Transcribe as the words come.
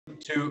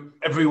To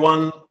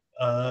everyone,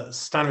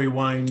 Stanley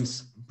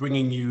Wines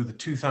bringing you the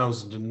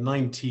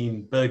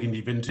 2019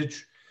 Burgundy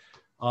vintage.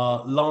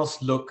 Our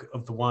last look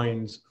of the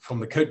wines from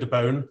the Côte de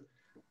Beaune.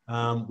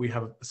 We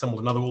have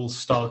assembled another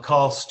all-star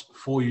cast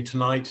for you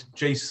tonight.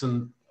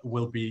 Jason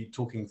will be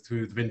talking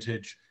through the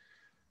vintage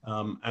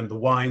and the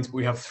wines.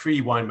 We have three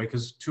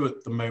winemakers, two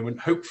at the moment.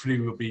 Hopefully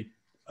will be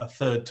a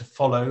third to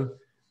follow.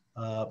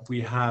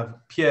 We have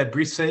Pierre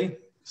Brisset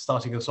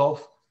starting us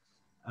off.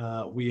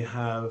 We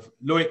have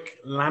Loic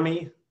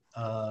Lamy,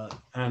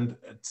 and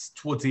it's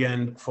towards the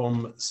end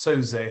from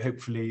Sauzet,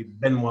 hopefully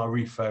Benoit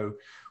Riffaut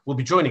will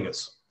be joining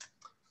us.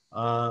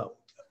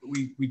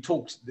 We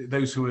talked,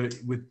 those who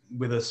were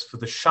with us for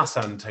the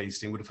Chassagne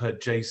tasting would have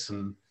heard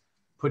Jason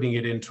putting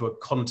it into a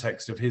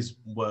context of his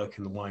work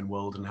in the wine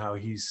world and how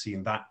he's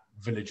seen that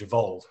village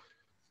evolve.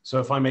 So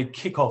if I may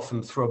kick off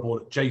and throw a ball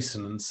at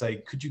Jason and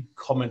say, could you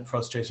comment for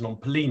us, Jason, on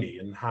Puligny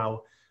and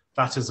how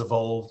that has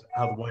evolved,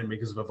 how the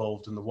winemakers have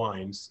evolved in the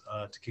wines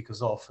to kick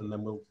us off, and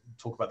then we'll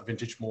talk about the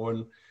vintage more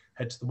and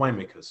head to the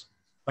winemakers.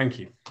 Thank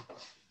you.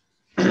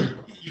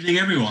 Evening,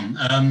 everyone.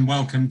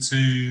 Welcome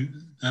to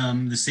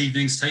this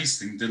evening's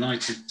tasting.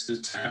 Delighted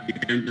to have you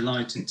here and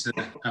delighted to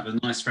have a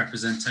nice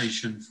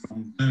representation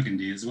from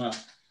Burgundy as well.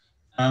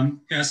 Yeah,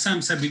 as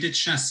Sam said, we did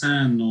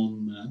Chassagne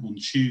on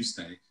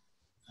Tuesday.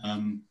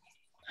 And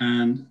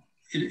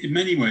in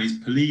many ways,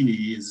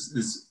 Puligny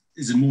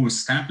is a more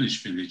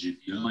established village,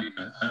 if you like.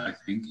 I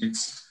think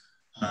it's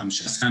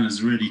Chassagne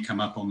has really come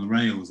up on the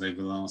rails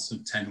over the last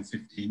sort of 10 or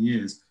 15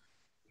 years.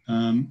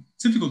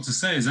 Difficult to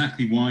say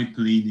exactly why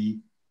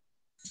Puligny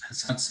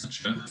has had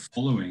such a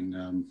following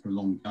for a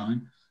long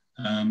time.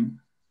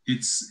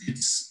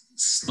 It's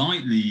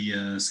slightly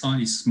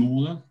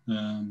smaller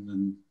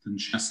than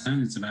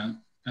Chassagne. It's about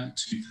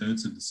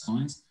 2/3 of the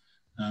size.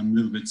 A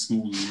little bit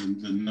smaller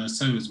than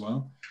Meursault as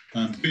well.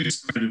 Good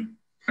spread of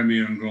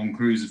Primeur and Grand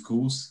Crus, of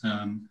course.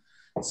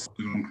 So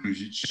the Grand Cru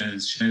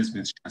shares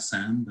with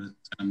Chassagne, but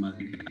I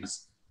think it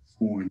has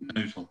 4 in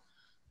total.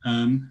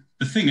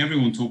 The thing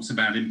everyone talks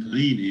about in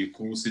Puligny, of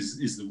course,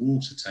 is the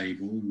water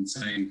table, and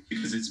saying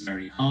because it's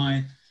very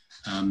high,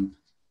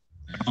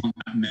 there aren't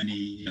that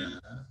many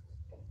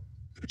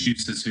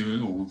producers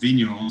or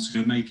vignerons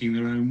who are making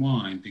their own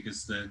wine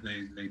because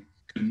they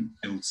couldn't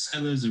build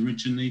cellars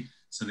originally,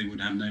 so they would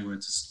have nowhere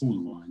to store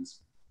the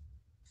wines.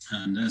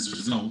 And as a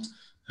result,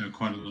 there are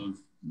quite a lot of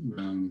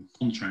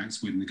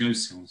contracts with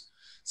négociants.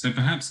 So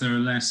perhaps there are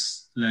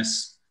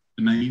less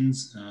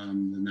domains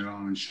than there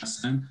are in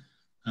Chassagne.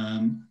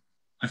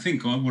 I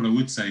think what I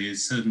would say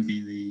is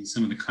certainly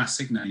some of the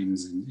classic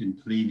names in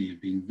Puligny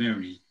have been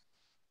very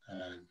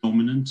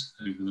dominant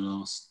over the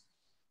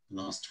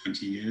last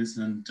 20 years,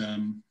 and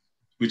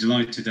we're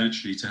delighted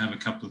actually to have a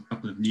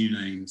couple of new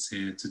names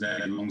here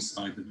today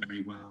alongside the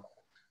very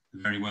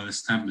well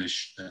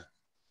established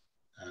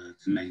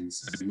domains.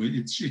 So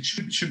it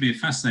should be a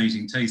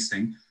fascinating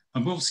tasting.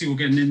 Obviously, we'll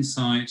get an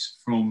insight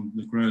from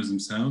the growers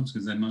themselves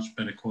because they're much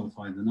better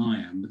qualified than I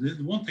am. But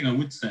the one thing I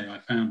would say I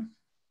found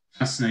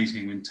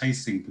fascinating when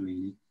tasting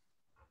Puligny,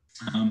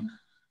 I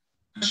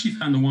actually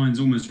found the wines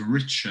almost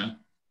richer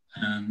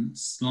and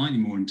slightly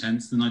more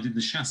intense than I did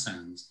the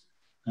Chassagnes,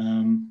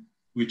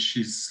 which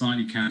is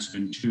slightly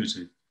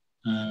counterintuitive,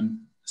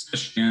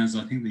 especially as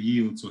I think the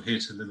yields were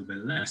hit a little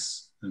bit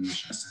less than the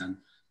Chassagne.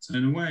 So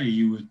in a way,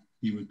 you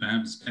would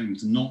perhaps expect them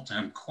to not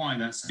have quite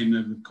that same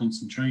level of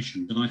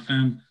concentration, but I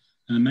found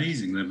an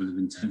amazing level of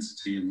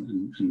intensity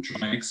and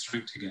dry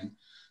extract again.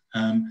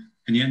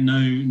 And yet no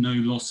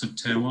loss of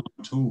terroir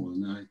at all.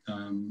 And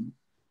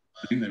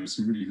I think there are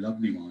some really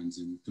lovely wines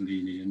in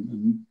Puligny,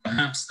 and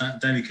perhaps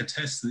that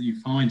delicatesse that you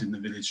find in the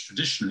village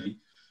traditionally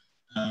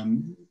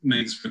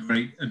makes for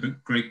a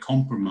great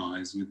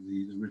compromise with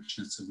the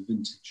richness of the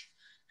vintage.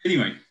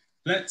 Anyway,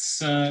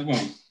 let's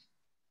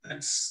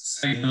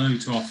say hello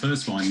to our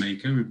first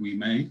winemaker, if we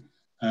may.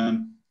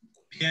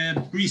 Pierre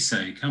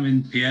Brisset. Come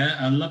in, Pierre.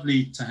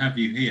 Lovely to have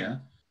you here.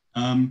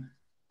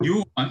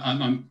 You're,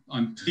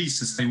 I'm pleased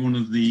to say, one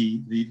of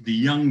the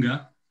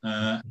younger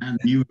and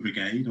newer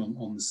brigade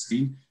on the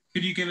scene.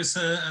 Could you give us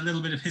a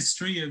little bit of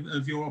history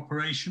of your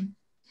operation?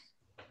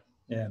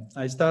 Yeah,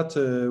 I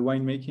started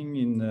winemaking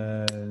in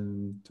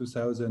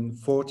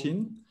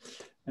 2014,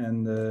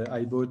 and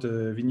I bought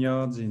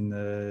vineyards in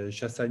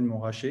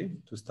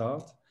Chassagne-Montrachet to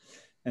start.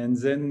 And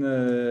then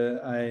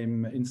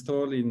I'm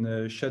installed in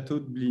Château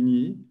de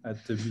Bligny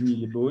at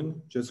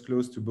Bligny-les-Beaunes, just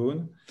close to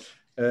Beaune,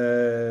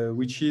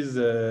 which is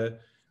a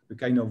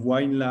kind of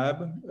wine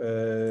lab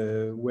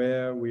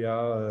where we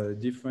are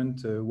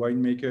different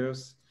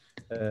winemakers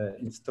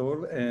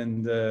installed,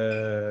 and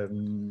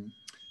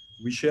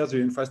we share the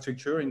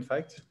infrastructure. In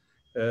fact,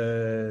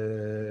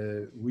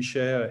 we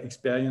share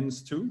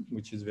experience too,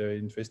 which is very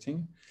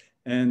interesting.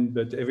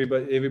 But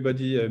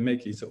everybody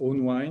makes his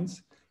own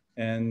wines.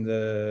 And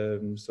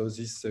so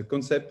this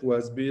concept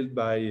was built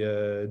by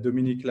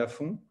Dominique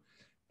Lafont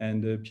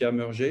and Pierre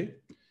Murger,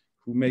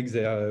 who make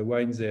their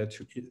wines there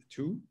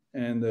too.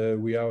 And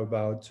we are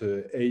about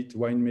 8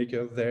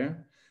 winemakers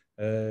there.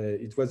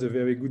 It was a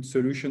very good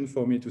solution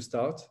for me to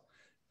start.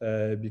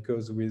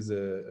 because with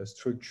a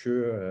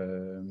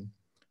structure,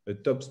 a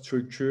top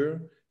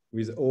structure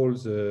with all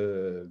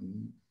the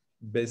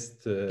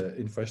best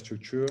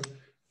infrastructure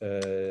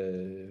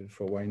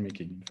for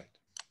winemaking, in fact.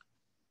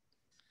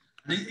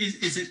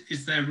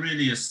 Is there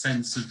really a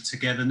sense of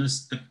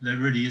togetherness, that there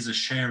really is a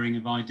sharing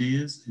of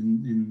ideas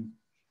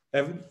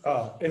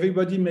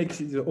everybody makes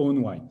his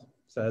own wine.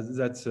 So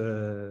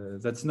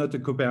that's not a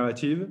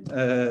cooperative,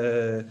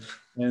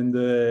 and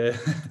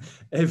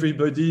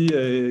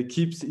everybody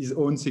keeps his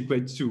own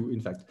secret too,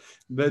 in fact.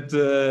 But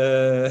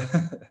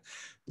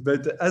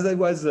but as I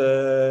was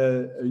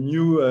a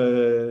new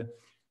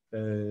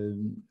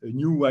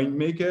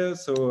winemaker,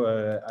 so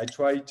I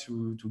tried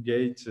to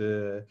get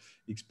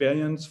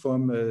experience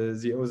from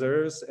the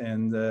others,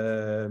 and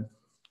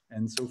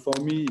so for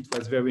me it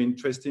was very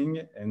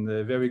interesting and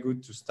very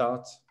good to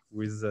start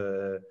with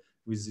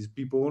these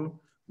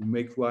people who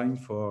make wine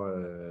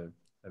for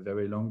a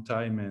very long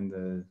time, and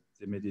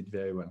they made it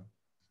very well.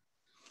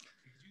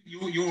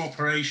 Your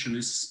operation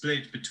is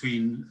split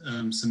between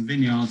some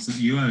vineyards that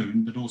you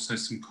own, but also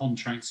some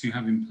contracts you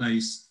have in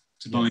place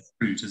to buy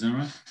fruit, is that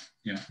right?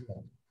 Yeah.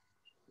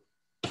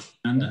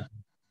 And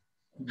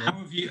how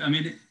have you, I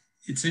mean,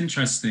 it's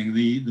interesting,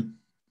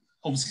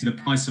 obviously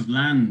the price of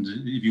land,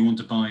 if you want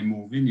to buy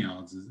more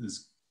vineyards,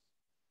 has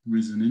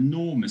risen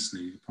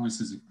enormously. The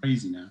prices are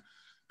crazy now.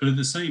 But at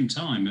the same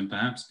time, and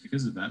perhaps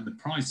because of that, the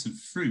price of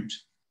fruit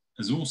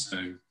has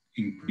also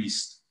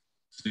increased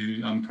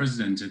to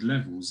unprecedented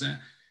levels.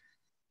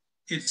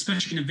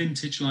 Especially in a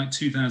vintage like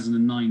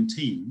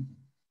 2019,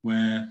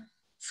 where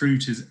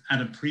fruit is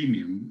at a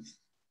premium,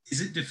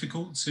 is it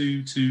difficult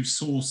to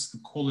source the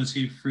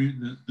quality of fruit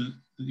that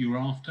you're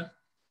after?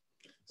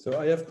 So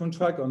I have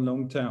contract on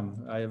long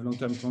term. I have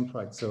long-term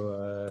contract.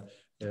 So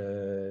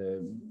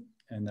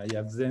and I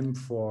have them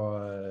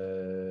for.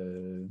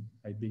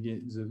 I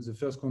begin the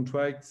first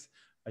contract.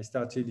 I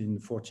started in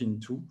 14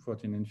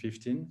 and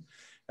 15.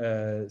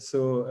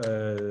 So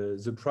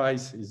the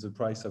price is the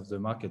price of the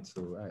market.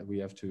 So we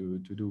have to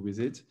do with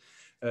it.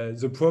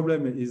 The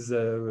problem is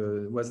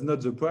was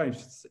not the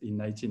price in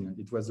 19.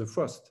 It was the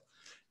frost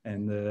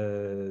and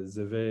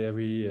the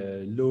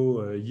very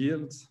low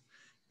yields.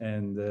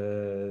 And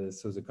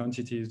so the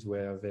quantities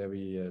were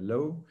very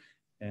low,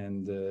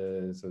 and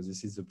so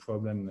this is the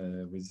problem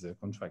with the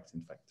contract,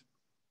 in fact.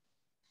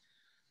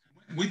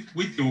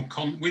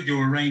 With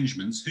your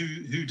arrangements,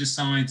 who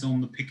decides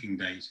on the picking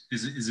date?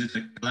 Is it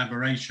a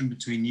collaboration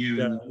between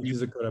you and? Yeah, it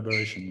is a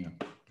collaboration. Yeah,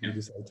 we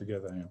decide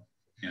together. Yeah.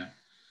 Yeah,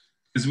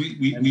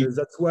 because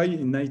that's why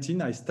in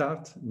 19 I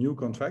start new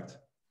contract,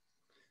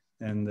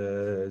 and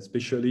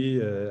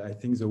especially I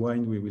think the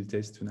wine we will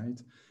taste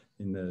tonight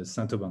in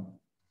Saint-Aubin.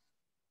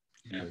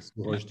 Sous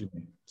Roche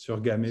Dumay,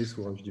 sur Gamay,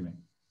 Sous Roche Dumay.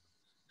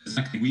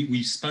 Exactly.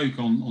 We spoke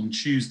on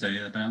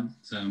Tuesday about,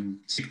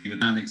 particularly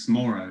with Alex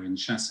Moreau in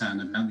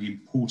Chassagne, about the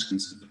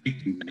importance of the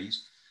picking date,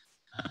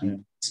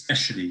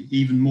 especially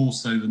even more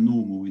so than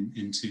normal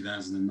in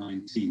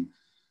 2019.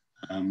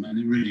 And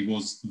it really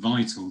was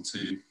vital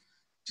to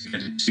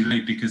get it too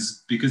late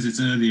because it's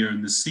earlier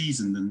in the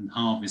season than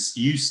harvest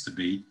used to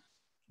be.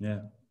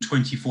 Yeah.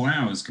 24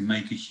 hours can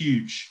make a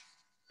huge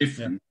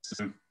difference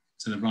to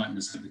the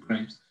ripeness of the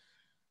grapes.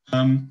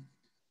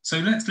 So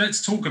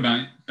let's talk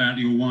about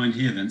your wine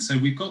here then. So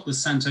we've got the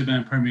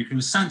Saint-Aubin Premier Cru.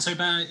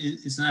 Saint-Aubin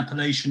is an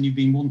appellation you've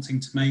been wanting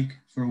to make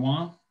for a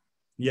while?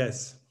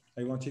 Yes,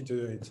 I wanted to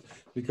do it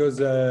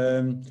because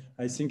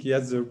I think he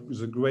has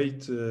the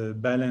great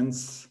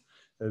balance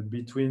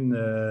between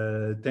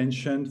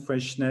tension,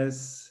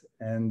 freshness,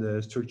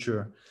 and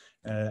structure.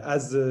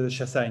 As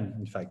Chassagne,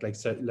 in fact, like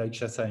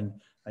Chassagne.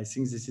 I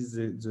think this is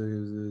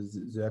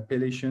the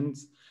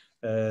appellations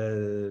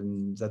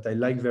that I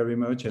like very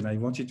much, and I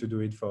wanted to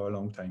do it for a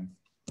long time.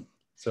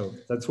 So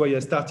that's why I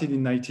started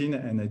in 19,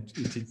 and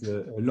it is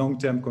a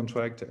long-term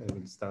contract. I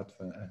will start.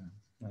 I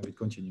will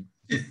continue.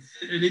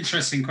 An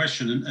interesting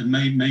question, and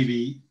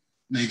maybe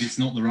it's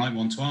not the right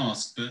one to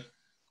ask, but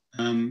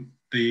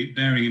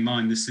bearing in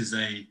mind this is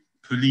a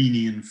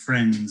Puligny and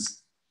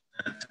Friends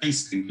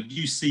tasting, but do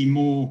you see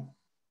more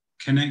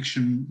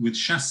connection with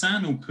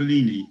Chassagne or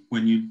Puligny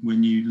when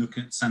you look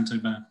at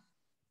Saint-Aubin?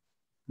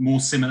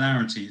 More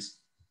similarities?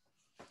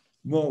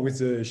 More with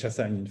the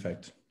Chassagne, in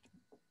fact.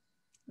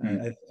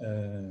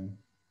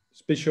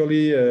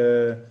 Especially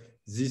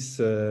this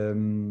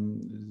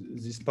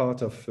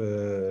part of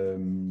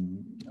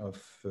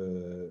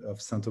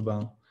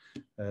Saint-Aubin.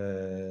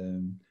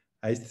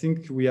 I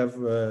think we have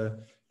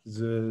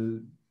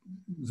the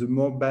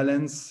more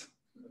balance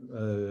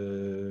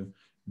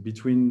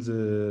between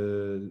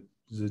the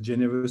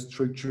generous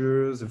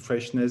structure, the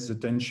freshness, the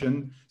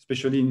tension,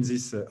 especially in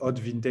this odd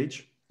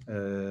vintage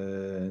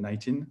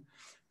 19.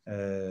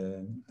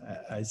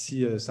 I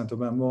see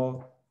Saint-Aubin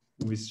more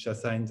with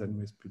Chassagne than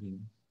with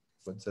Puligny.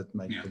 But that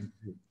might be.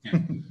 Yeah.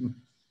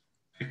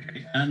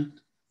 Okay.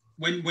 And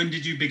when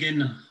did you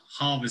begin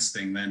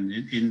harvesting then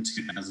in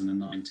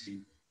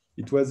 2019?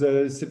 It was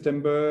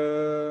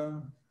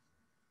September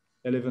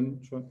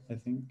 11, I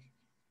think.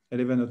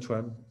 11 or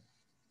 12.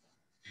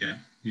 Yeah.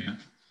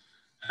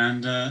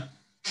 And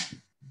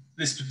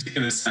this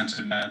particular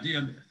Saint-Aubin,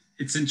 yeah,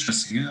 it's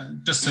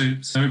interesting. Just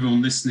so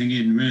everyone listening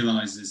in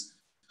realizes,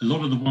 a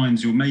lot of the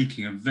wines you're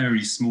making are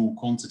very small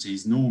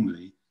quantities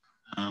normally.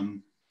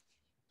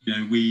 You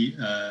know,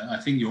 I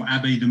think your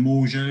Abbé de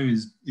Morgeau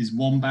is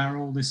 1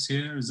 barrel this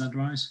year. Is that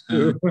right?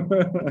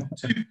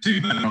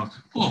 Two barrels.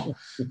 Oh,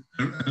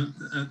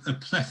 a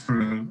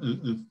plethora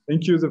of.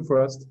 Thank you, the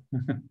first.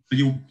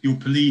 your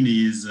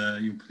Puligny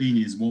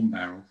is 1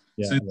 barrel.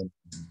 Yeah, so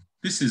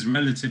this is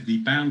relatively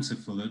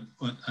bountiful. At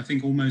I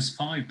think almost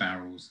 5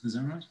 barrels. Is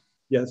that right?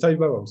 Yeah, 5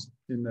 barrels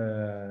in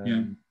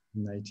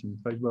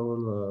 5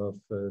 barrels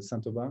of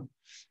Saint-Aubin.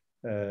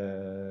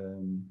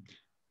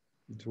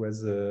 It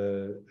was,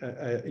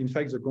 in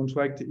fact, the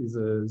contract is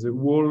the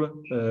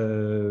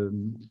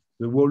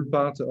whole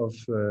part of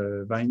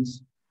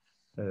vines.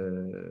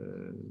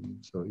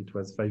 So it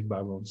was 5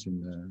 barrels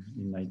in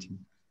 19.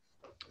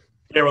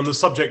 Yeah, on the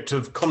subject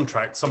of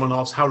contracts, someone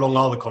asked, how long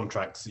are the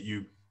contracts that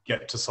you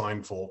get to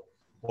sign for?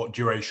 What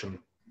duration?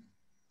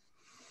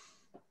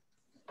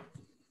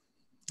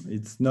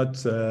 It's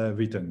not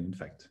written, in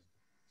fact.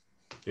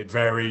 It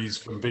varies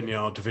from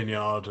vineyard to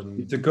vineyard, and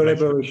it's a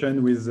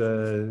collaboration with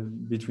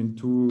between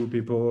 2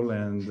 people,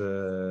 and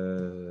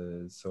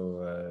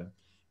so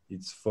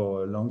it's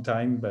for a long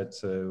time. But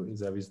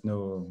there is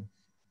no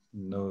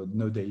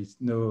date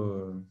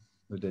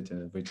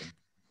written.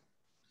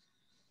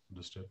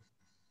 Understood.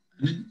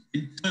 And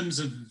in terms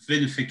of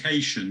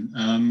vinification,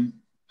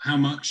 how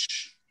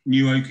much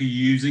new oak are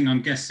you using?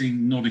 I'm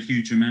guessing not a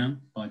huge amount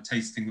by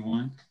tasting the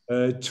wine.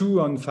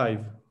 2 on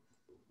 5.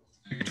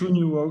 Okay. 2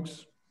 new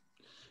oaks.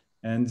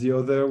 And the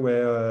other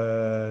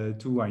were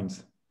 2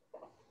 wines.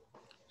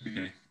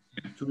 Okay.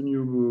 Yeah. 2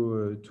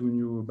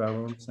 new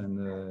barrels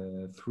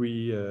and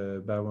 3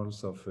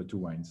 barrels of 2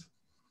 wines.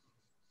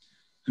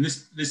 And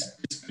this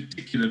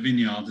particular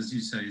vineyard, as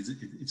you say,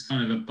 it's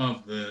kind of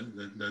above the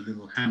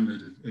little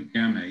hamlet of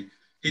Gamay.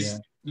 Is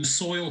the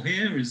soil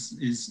here is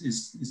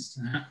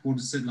what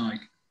is it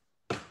like?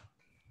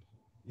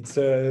 It's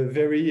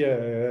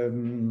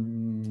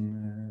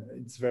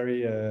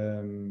very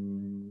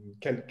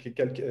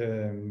calcaire,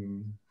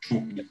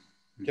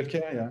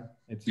 yeah.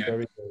 It's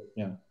very,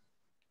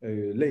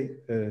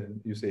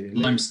 you say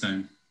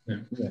limestone.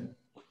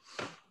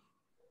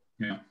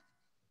 Yeah.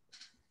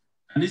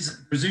 And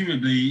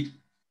presumably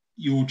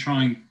you're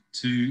trying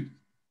to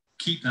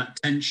keep that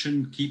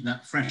tension, keep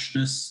that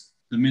freshness,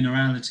 the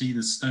minerality,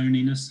 the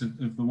stoniness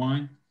of the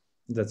wine?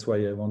 That's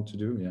why I want to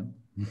do, yeah.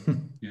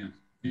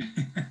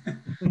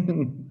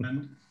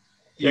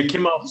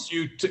 Kim asks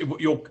you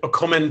your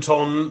comment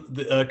on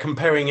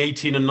comparing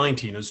 18 and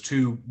 19 as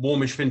 2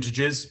 warmish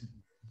vintages.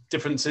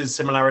 Differences,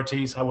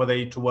 similarities, how were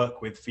they to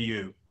work with for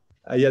you?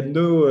 I had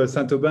no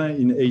Saint-Aubin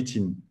in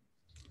 18,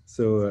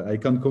 so I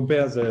can't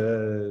compare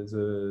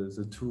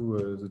the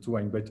two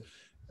wine. But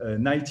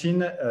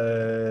 19,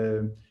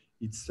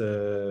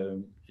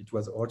 it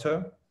was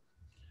hotter.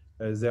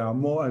 There are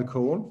more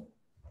alcohol,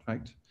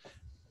 right?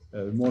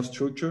 More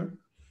structure.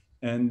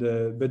 And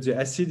but the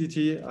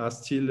acidity are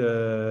still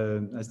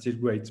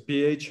great.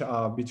 pH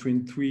are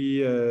between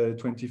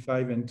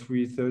 325 and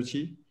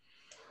 330,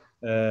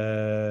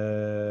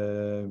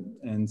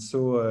 and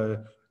so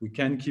we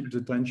can keep the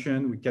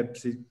tension, we can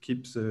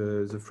keep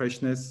the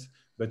freshness,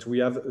 but we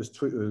have a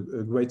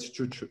great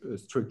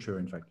structure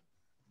in fact.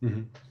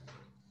 Mm-hmm.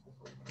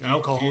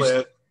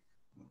 Alcohol.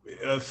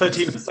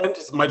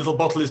 13%. My little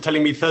bottle is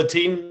telling me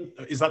 13.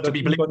 Is that to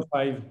be believed?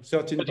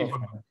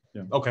 13.5.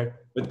 Yeah. Okay.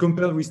 But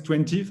compared with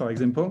 20, for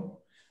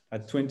example,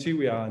 at 20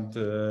 we are at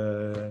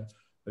a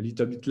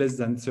little bit less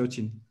than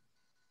 13.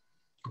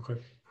 Okay.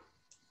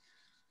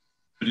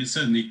 But it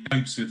certainly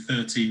copes with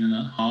 13 and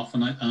a half,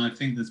 and I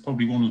think there's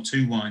probably 1 or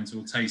 2 wines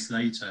we'll taste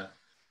later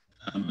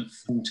at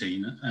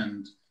 14,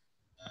 and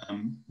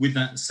with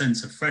that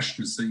sense of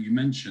freshness that you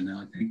mentioned,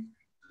 I think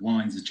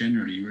wines are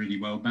generally really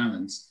well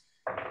balanced.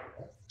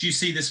 Do you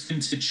see this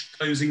vintage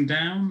closing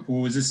down,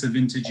 or is this a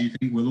vintage you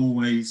think will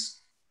always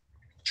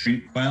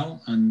drink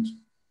well and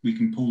we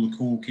can pull the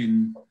cork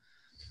in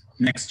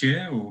next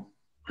year? Or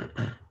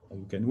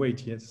you can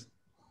wait, yes.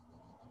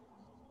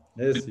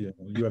 Yes, you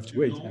have to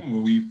wait.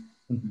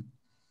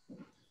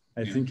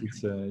 I think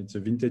it's a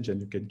vintage and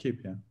you can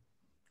keep,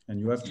 and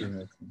you have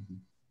to.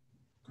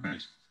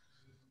 Great.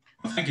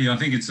 Well, thank you. I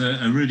think it's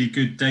a really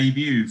good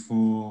debut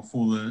for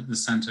the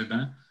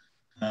Saint-Aubin.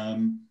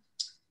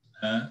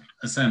 As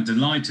I say, I'm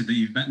delighted that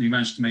you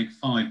managed to make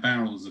 5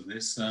 barrels of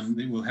this.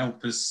 It will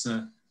help us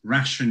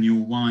ration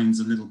your wines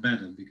a little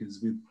better,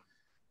 because with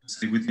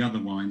the other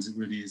wines, it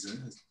really is a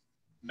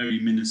very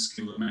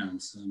minuscule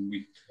amount. And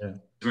we've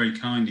very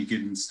kindly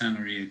given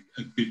Stannery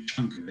a good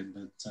chunk of it,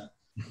 but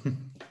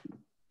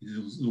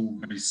it was all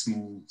very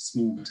small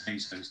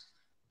potatoes.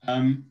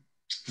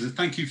 So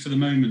thank you for the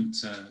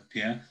moment,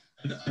 Pierre.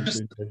 I'd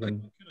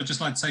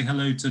just like to say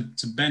hello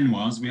to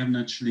Benoit. We haven't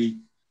actually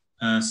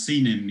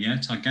seen him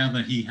yet. I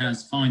gather he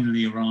has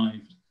finally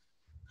arrived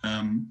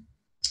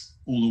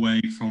all the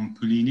way from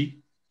Puligny.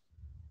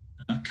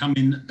 Come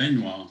in,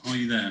 Benoit. Are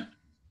you there?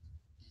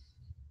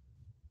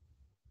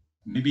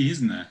 Maybe he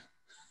isn't there.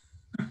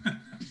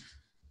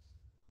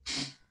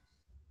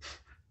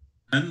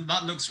 And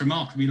that looks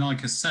remarkably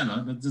like a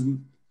cellar, but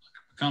doesn't.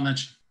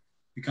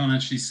 We can't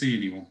actually see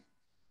anyone.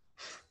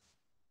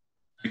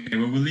 Okay,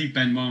 well, we'll leave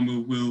Benoit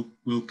and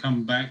we'll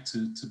come back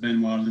to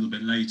Benoit a little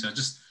bit later.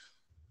 Just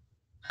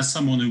as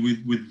someone who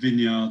with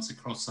vineyards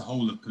across the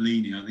whole of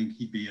Puligny, I think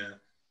he'd be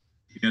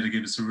able to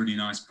give us a really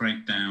nice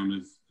breakdown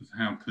of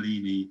how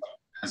Puligny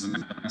as an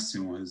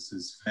appellation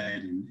has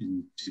fared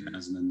in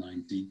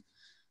 2019.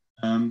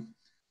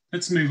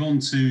 Let's move on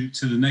to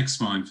the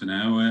next wine for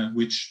now,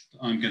 which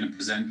I'm going to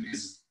present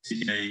because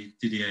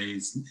Didier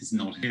is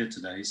not here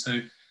today.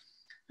 So,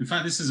 in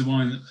fact, this is a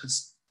wine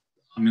that's,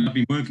 I mean, I've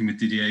been working with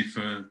Didier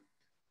for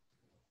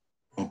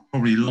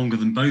probably longer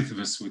than both of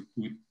us would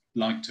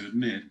like to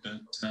admit, but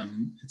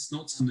it's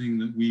not something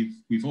that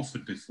we've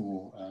offered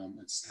before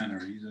at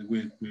Stannery.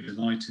 We're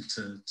delighted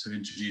to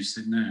introduce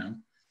it now.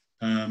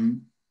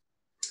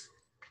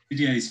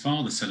 Didier's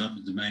father set up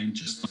the Domaine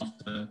just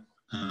after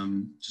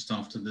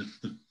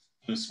the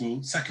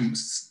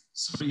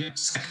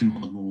Second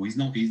World War. He's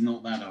not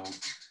that old,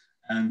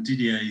 and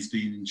Didier's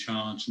been in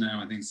charge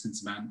now, I think,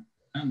 since about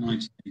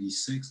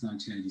 1986,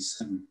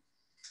 1987.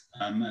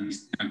 And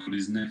he's now got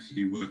his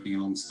nephew working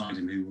alongside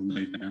him, who will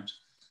no doubt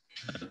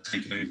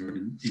take over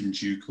in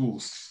due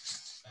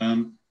course.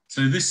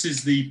 So this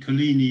is the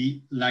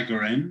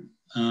Puligny-Garenne,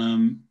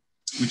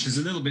 which is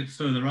a little bit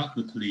further up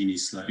the Puligny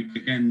slope.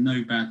 Again,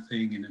 no bad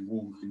thing in a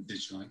warm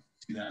vintage like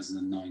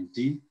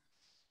 2019.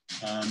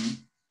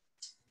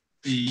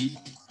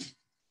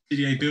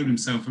 Didier built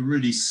himself a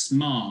really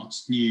smart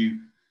new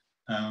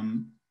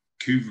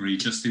cuvée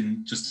just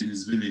in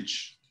his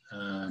village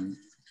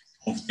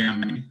of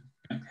Gamay,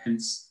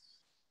 hence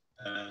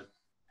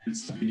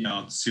the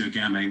vineyard sur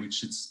Gamay,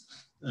 which is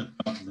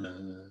above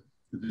the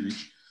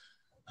village.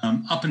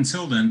 Up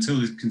until then, until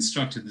he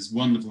constructed this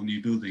wonderful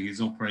new building,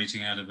 he's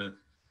operating out of a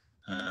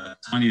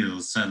tiny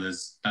little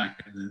cellars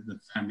back at the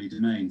family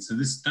domain. So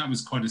that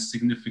was quite a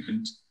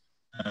significant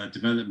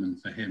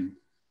development for him,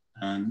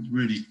 and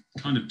really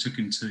kind of took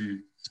him to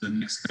the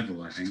next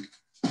level, I think.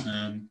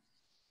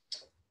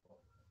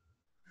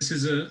 This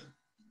is a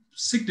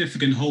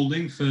significant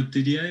holding for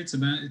Didier. It's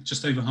about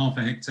just over half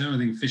a hectare, I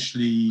think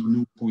officially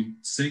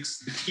 0.6.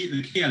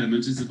 The key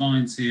element is the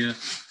vines here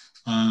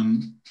are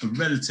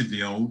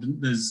relatively old.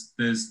 There's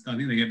I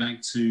think they go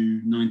back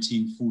to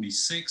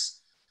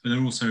 1946, but there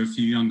are also a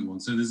few younger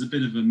ones. So there's a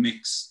bit of a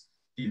mix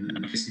in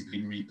them,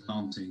 basically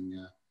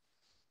replanting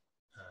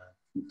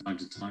from time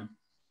to time.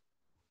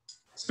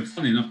 So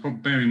funny enough,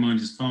 bear in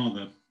mind his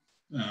father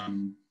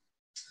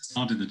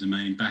started the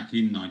Domaine back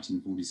in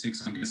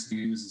 1946. I'm guessing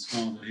it was his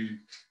father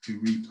who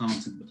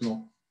replanted the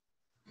plot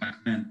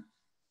back then.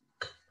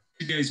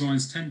 Didier's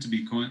wines tend to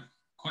be quite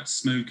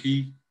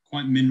smoky,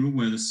 quite mineral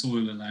where the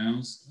soil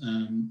allows.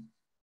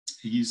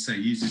 He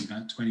uses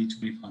about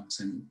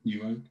 20-25%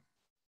 new oak.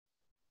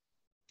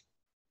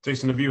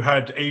 Jason, have you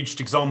had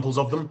aged examples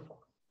of them?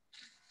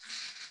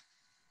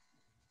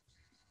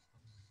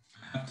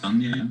 I have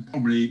done, yeah.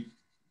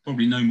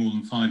 Probably no more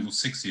than 5 or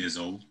 6 years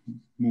old.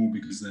 More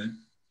because they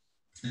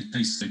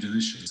taste so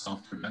delicious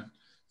after about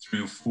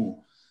 3 or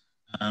 4.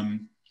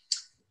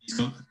 He's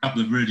got a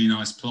couple of really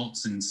nice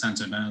plots in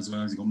Saint-Aubin as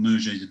well. He's got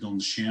Merget de Don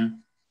de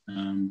Chien,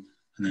 and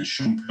then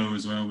Champ-Canet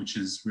as well, which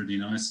is really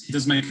nice. He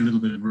does make a little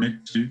bit of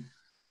red too.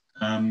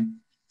 But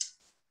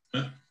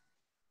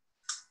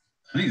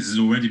I think this is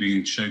already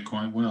being shown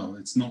quite well.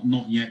 It's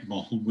not yet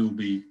bottled, will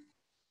be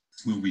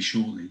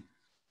shortly.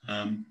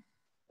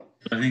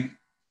 But I think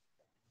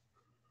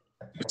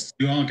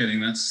you are getting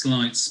that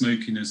slight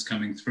smokiness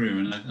coming through,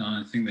 and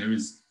I think there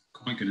is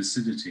quite good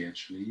acidity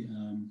actually.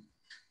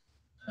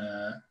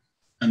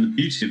 And the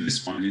beauty of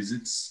this wine is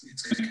it's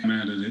going to come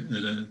out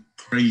at a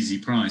crazy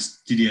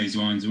price. Didier's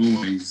wines are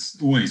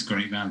always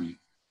great value,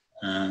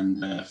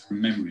 and from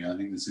memory, I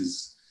think this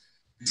is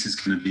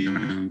going to be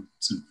around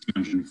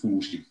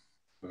 240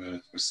 for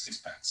a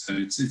 6-pack. So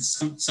it's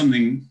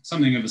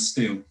something of a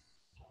steal.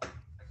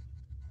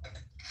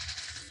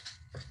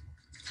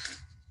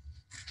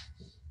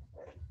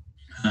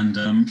 And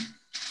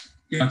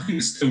yeah, I think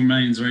it still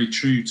remains very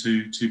true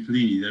to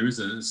Puligny. There is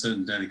a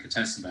certain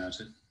delicatesse about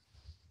it,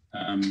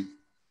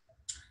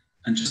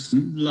 and just a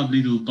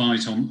lovely little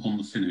bite on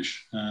the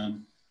finish.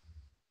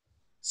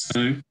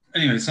 So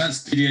anyway, so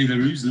that's Didier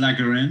Leroux's La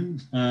Garenne,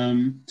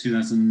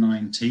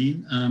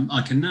 2019.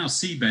 I can now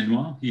see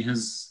Benoit. He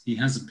has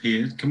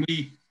appeared. Can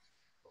we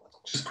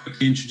just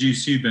quickly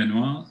introduce you,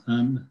 Benoit?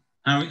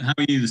 How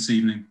are you this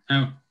evening?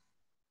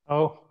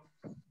 Oh,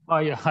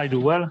 I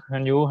do well,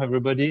 and you,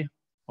 everybody.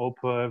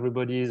 Hope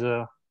everybody is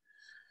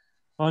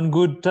on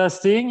good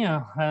testing,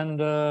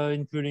 and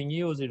including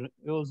yours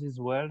is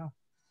well.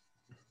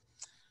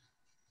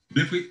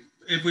 If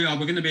we are,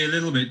 we're going to be a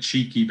little bit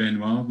cheeky,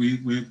 Benoit.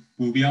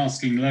 We'll be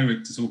asking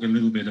Loic to talk a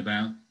little bit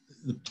about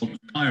the plot of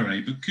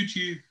Cailleret, but could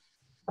you,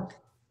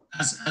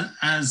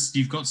 as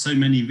you've got so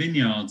many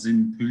vineyards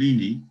in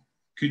Puligny,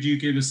 could you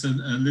give us a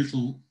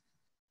little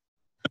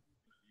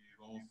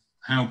overview of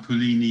how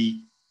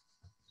Puligny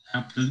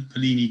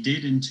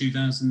did in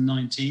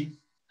 2019?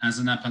 as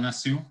an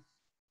appellation?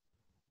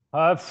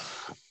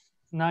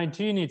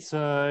 19. It's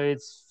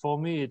for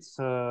me. It's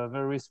a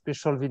very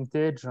special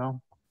vintage.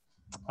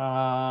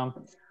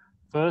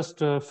 First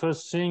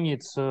thing,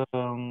 it's a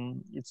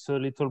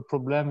little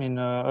problem in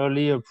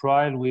early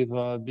April with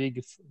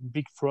big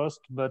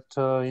frost. But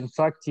in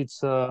fact, it's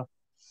so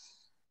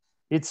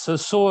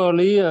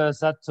early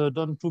that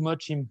don't too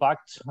much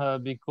impact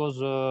because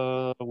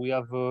we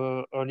have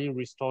early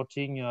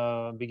restarting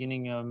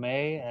beginning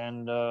May,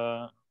 and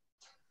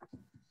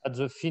at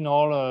the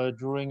final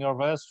during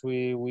harvest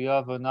we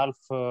have an half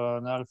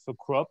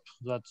crop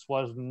that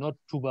was not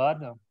too bad.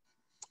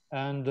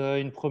 And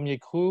in Premier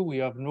Cru, we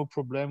have no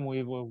problem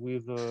with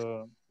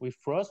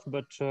frost,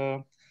 but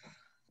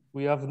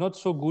we have not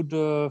so good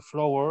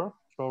flower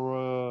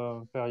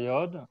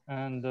period,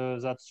 and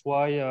that's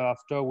why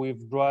after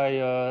with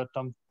dry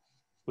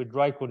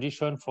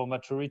condition for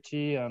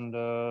maturity and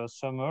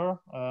summer,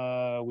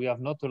 we have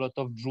not a lot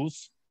of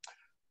juice,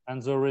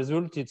 and the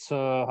result it's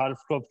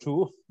half crop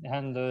too.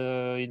 And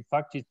in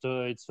fact,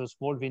 it's a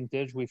small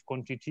vintage with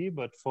quantity,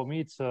 but for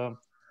me it's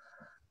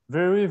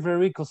very,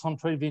 very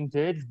concentrated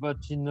vintage, but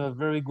in a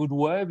very good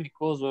way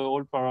because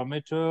all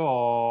parameters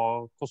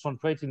are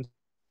concentrated in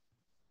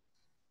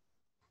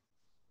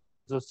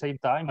the same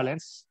time,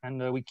 balance,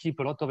 and we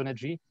keep a lot of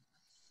energy.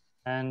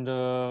 And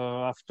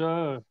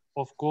after,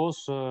 of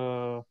course,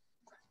 you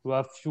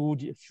have few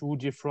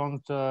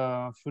different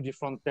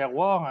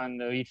terroirs,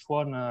 and each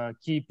one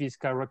keep its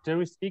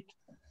characteristic.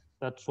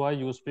 That's why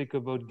you speak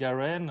about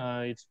Garenne.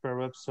 It's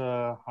perhaps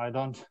I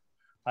don't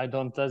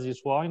taste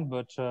this wine,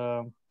 but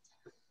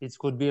it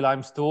could be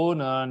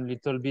limestone and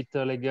little bit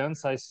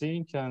elegance, I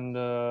think. And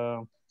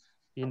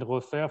in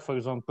Referts, for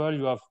example,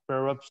 you have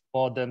perhaps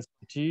more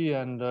density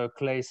and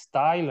clay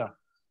style.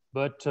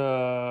 But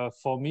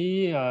for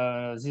me,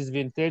 this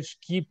vintage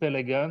keep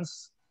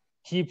elegance,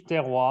 keep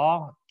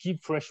terroir,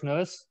 keep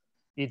freshness.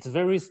 It's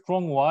very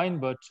strong wine,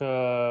 but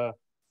so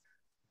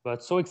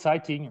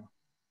exciting.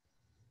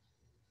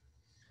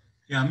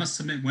 Yeah, I must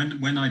admit,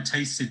 when I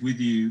tasted with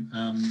you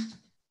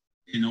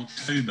in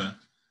October,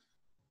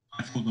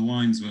 I thought the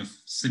wines were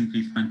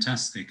simply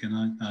fantastic,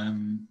 and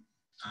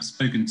I've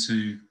spoken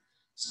to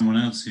someone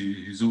else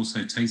who's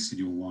also tasted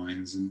your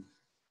wines, and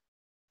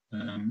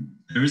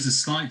there is a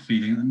slight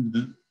feeling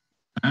that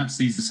perhaps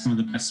these are some of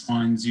the best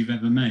wines you've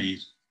ever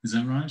made. Is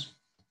that right?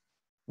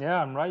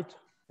 Yeah, I'm right.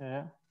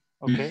 Yeah.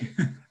 Okay.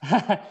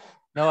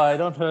 No, I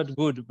don't heard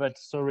good, but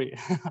sorry.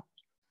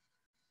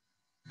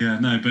 Yeah,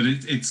 no, but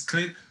it's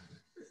clear.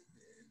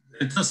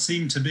 It does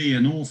seem to be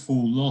an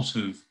awful lot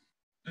of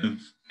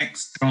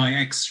dry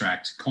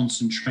extract,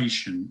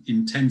 concentration,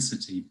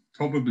 intensity,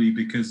 probably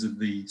because of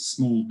the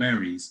small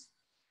berries,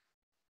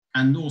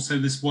 and also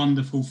this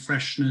wonderful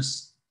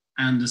freshness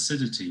and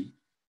acidity.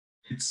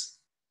 It's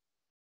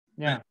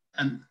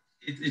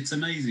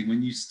amazing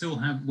when you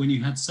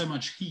had so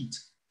much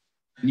heat,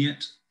 and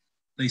yet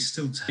they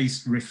still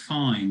taste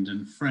refined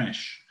and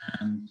fresh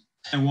and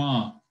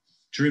terroir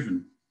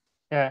driven.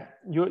 Yeah,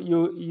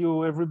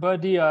 you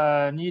everybody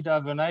need to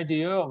have an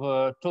idea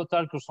of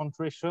total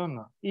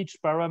concentration. Each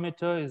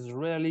parameter is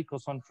really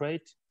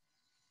concentrate.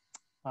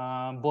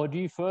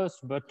 Body first,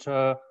 but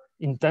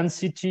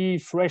intensity,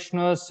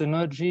 freshness,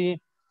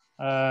 energy,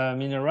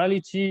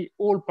 minerality,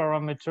 all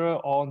parameters are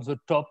on the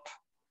top,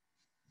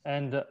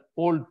 and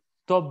all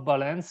top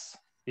balance.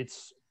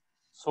 It's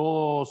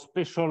so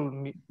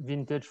special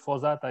vintage for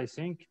that, I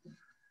think.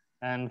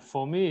 And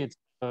for me, it's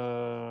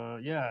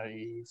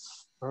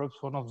it's perhaps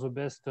one of the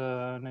best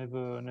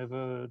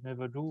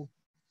never do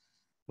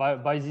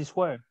by this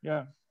way.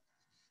 Yeah,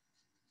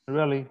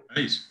 really.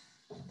 Great.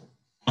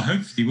 Well,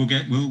 hopefully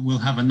we'll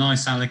have a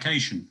nice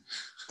allocation.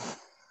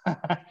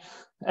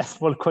 A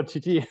small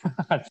quantity.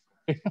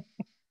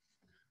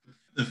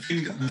 the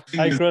finger.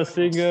 I cross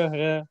finger.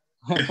 Yeah.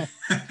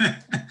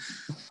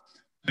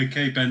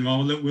 Okay, Ben.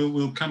 Well,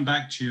 we'll come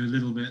back to you a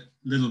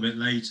little bit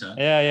later.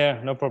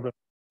 Yeah, no problem.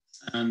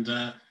 And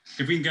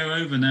if we can go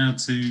over now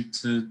to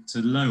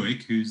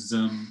Loic, who's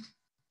up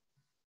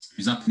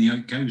in the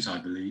Haute Côte, I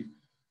believe.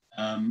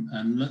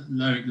 And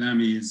Loic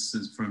Lamy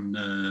is from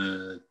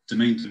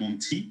Domaine de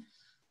Montille,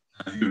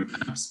 who are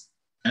perhaps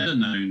better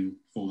known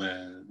for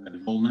their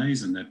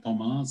Volnays and their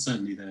Pomards,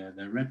 certainly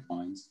their red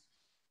wines,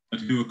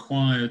 but who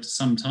acquired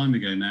some time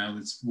ago now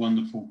this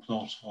wonderful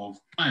plot of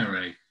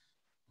Cailleret,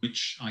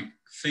 which I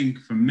think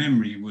from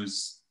memory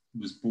was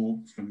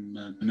bought from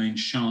Domaine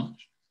Charton.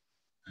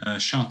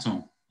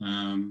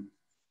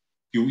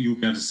 You'll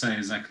be able to say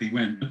exactly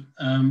when. But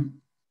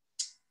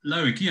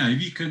Loic,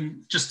 if you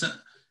can just,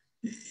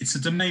 it's a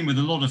domain with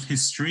a lot of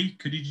history.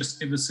 Could you just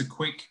give us a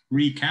quick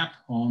recap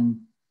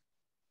on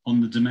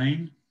the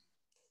domain?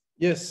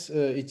 Yes,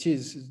 it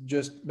is.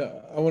 Just,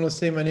 I want to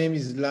say my name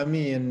is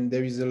Lamy, and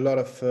there is a lot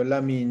of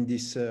Lamy in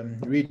this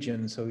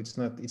region, so it's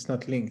not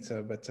linked.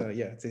 But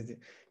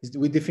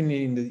we're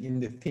definitely in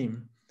the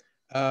theme.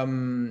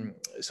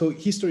 So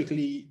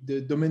historically,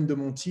 the Domaine de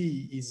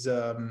Montille is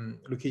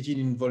located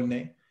in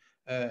Volnay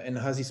and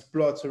has its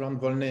plots around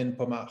Volnay and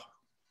Pomards,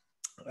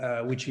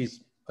 which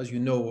is, as you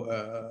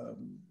know,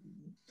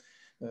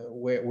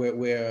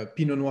 where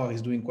Pinot Noir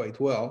is doing quite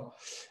well.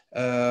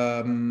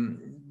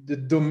 The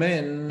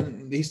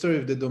domain, the history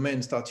of the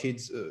domain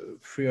started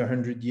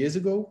 300 years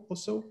ago or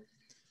so.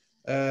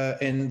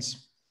 And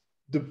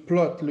the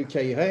plot Le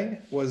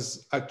Cailleret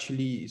was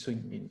actually, so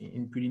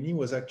in Puligny,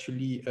 was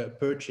actually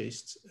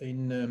purchased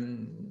in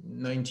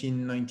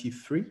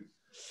 1993.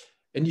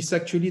 And it's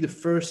actually the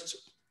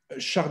first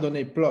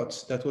Chardonnay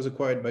plot that was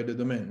acquired by the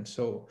domain.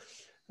 So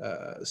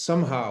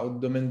somehow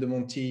Domaine de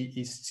Montille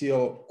is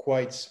still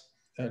quite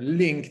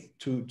linked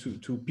to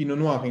Pinot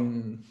Noir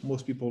in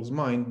most people's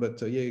mind, but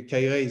yeah,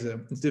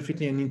 Cailleret is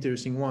definitely an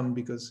interesting one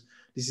because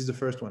this is the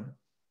first one.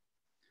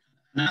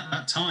 And at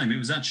that time, it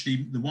was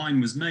actually, the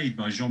wine was made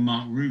by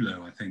Jean-Marc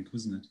Rouleau, I think,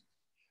 wasn't it?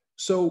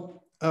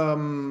 So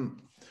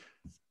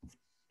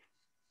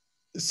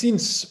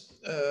since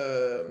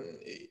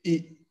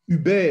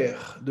Hubert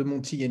de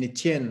Montille and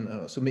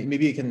Etienne, so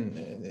maybe it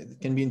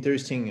can be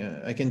interesting.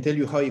 I can tell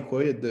you how he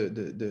acquired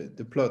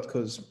the plot,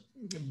 because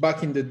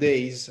back in the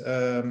days,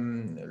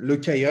 Le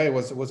Cailleret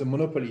was a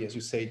monopoly, as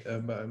you said,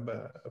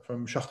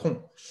 from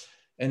Chartron,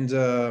 and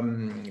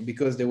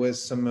because there was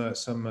some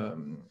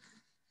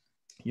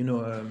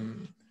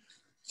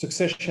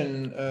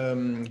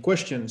succession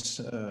questions.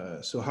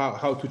 So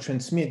how to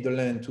transmit the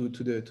land to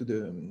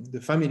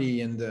the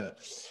family, and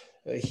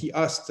he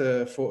asked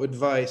for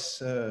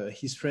advice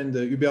his friend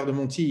Hubert de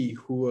Montille,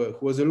 who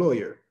was a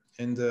lawyer,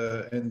 and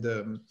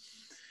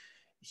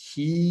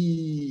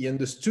he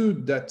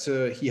understood that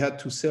he had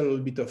to sell a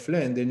little bit of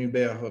land, and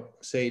Hubert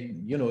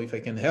said, if I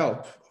can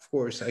help, of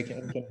course I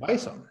can buy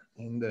some,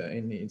 and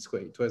it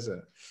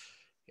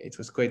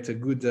was quite a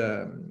good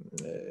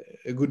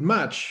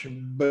match,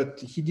 but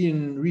he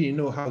didn't really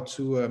know how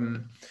to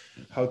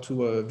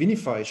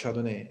vinify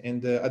Chardonnay.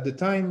 And at the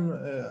time,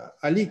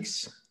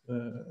 Alix,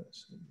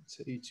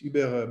 it's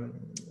Hubert's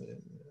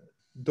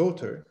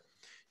daughter,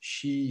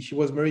 she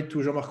was married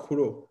to Jean-Marc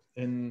Rouleau,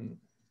 and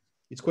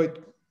it's quite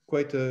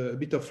a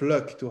bit of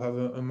luck to have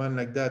a man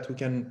like that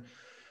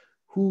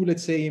who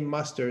let's say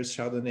masters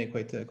Chardonnay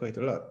quite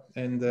a lot,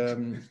 and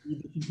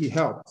he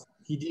helped.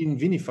 He didn't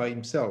vinify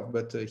himself,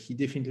 but he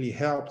definitely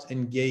helped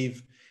and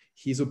gave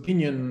his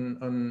opinion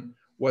on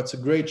what's a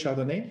great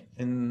Chardonnay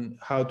and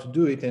how to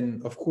do it.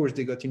 And of course,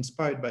 they got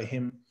inspired by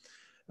him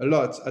a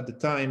lot at the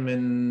time.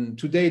 And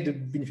today, the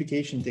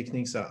vinification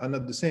techniques are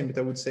not the same, but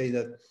I would say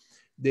that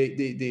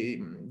they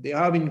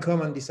have in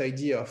common this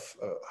idea of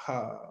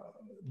how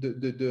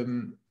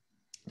the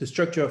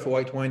structure of a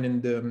white wine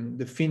and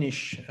the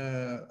finish,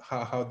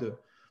 how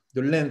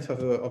the length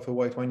of a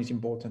white wine is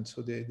important.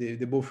 So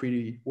they're both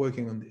really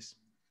working on this.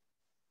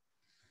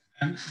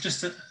 And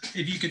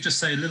if you could just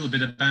say a little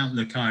bit about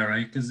Le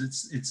Cailleret, because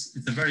it's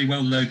a very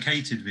well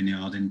located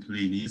vineyard in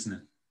Puligny, isn't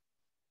it?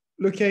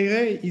 Le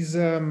Cailleret is,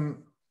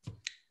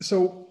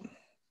 so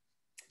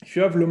if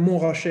you have Le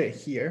Montrachet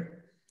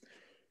here,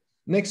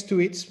 next to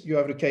it, you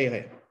have Le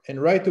Cailleret.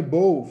 And right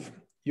above,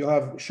 you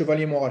have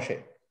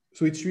Chevalier-Montrachet.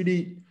 So it's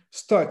really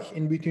stuck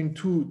in between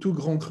two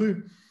Grand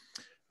Crus.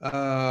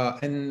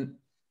 And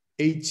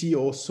 80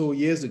 or so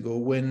years ago,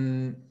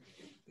 when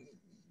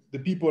the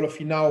people of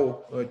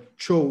Hinau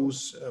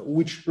chose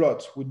which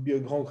plot would be a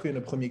Grand Cru and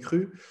a Premier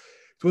Cru,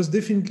 it was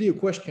definitely a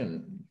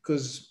question,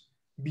 because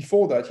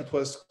before that it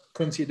was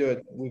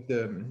considered with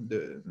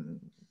the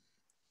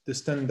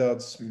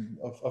standards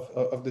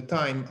of the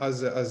time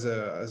as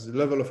a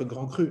level of a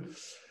Grand Cru.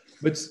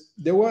 But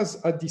there was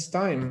at this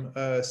time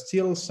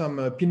still some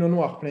Pinot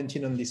Noir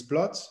planted on this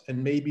plot,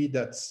 and maybe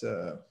that's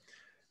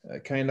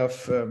kind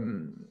of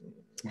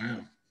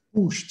wow.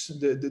 Pushed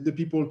the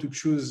people to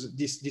choose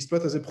this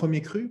plot as a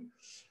Premier Cru.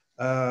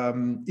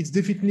 It's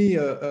definitely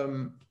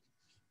a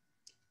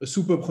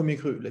super Premier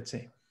Cru, let's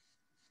say.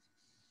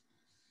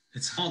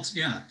 It's hard,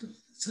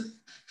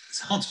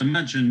 it's hard to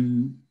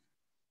imagine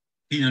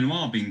Pinot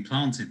Noir being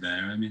planted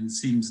there. I mean, it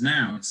seems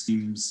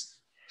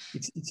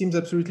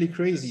absolutely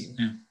crazy.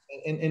 Yeah.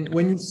 And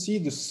when you see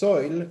the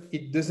soil,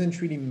 it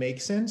doesn't really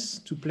make sense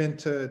to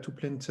plant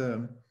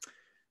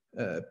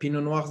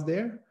Pinot Noirs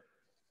there.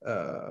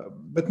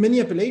 But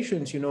many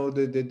appellations, I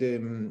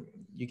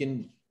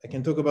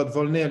can talk about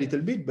Volnay a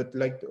little bit, but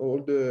like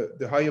all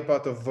the higher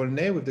part of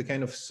Volnay with the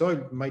kind of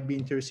soil might be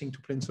interesting to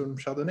plant some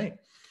Chardonnay.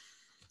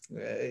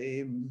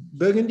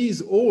 Burgundy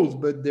is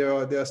old, but there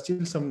are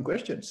still some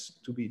questions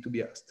to be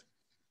asked.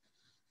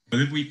 But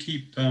if we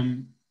keep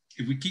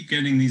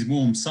getting these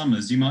warm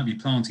summers, you might be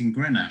planting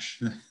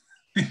Grenache.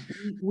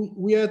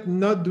 we are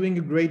not doing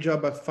a great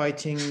job at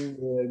fighting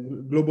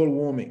global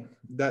warming.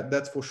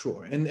 That's for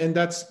sure. And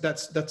that's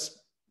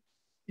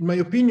in my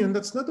opinion,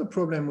 that's not a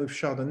problem with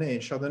Chardonnay.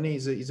 Chardonnay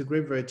is a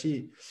great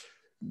variety.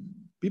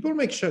 People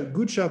make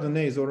good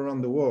Chardonnays all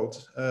around the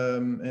world,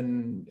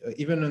 and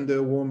even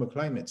under warmer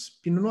climates.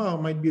 Pinot Noir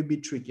might be a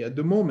bit tricky. At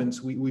the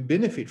moment, we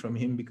benefit from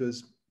him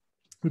because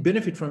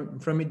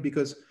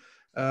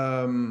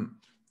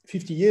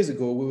 50 years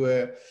ago, we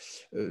were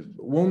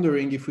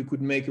wondering if we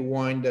could make a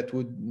wine that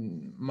would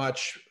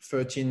match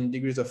 13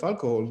 degrees of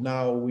alcohol.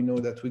 Now we know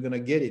that we're going to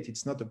get it.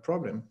 It's not a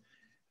problem.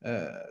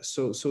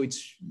 So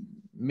it's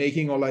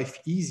making our life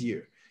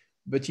easier.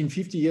 But in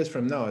 50 years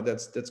from now,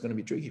 that's going to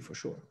be tricky for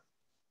sure.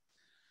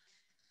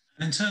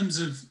 In terms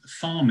of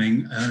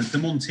farming, de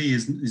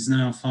Montille is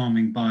now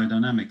farming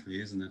biodynamically,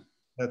 isn't it?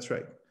 That's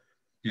right.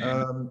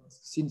 Yeah.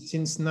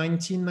 Since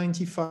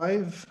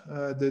 1995,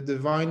 the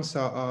vines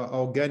are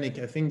organic.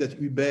 I think that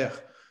Hubert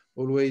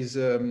always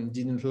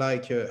didn't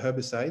like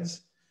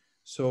herbicides.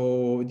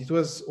 So it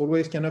was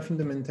always kind of in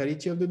the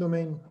mentality of the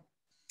domain.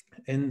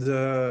 And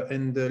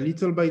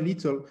little by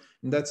little,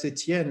 and that's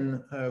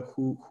Etienne,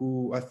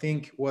 who I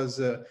think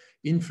was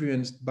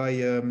influenced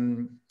by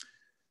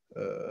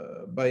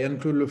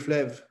Anne-Claude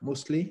Leflèvre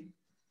mostly,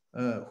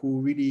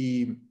 who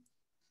really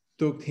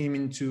talked him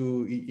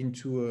into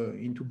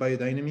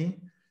biodynamy.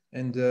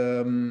 And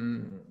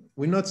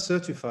we're not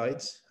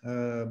certified,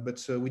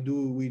 but we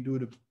do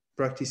the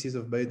practices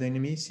of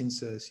biodynamy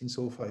since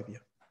 05. Yeah.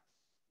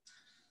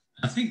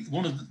 I think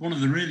one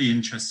of the really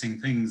interesting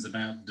things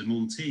about de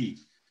Montille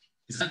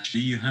is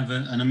actually you have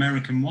an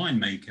American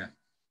winemaker.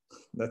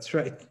 That's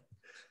right.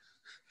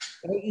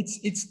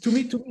 It's to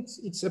me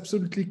it's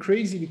absolutely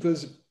crazy,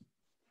 because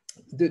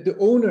the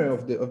owner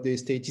of the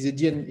estate is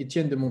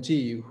Etienne de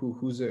Montille,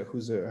 who's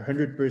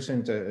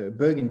 100%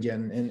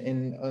 Burgundian,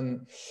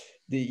 and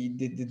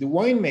the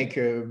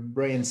winemaker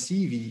Brian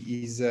Seavey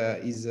is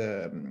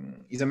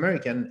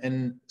American,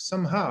 and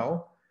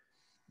somehow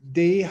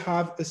they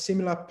have a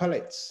similar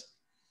palate,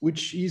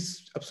 which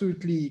is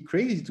absolutely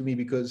crazy to me,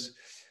 because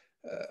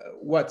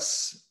what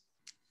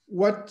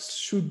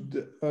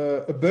should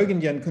a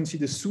Burgundian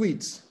consider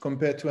sweet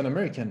compared to an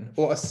American,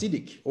 or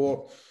acidic,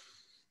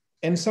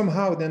 and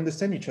somehow they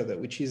understand each other,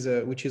 which is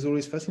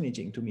always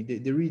fascinating to me.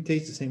 They really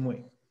taste the same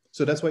way,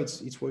 so that's why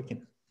it's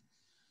working.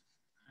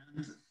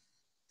 And,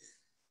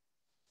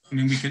 I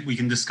mean, we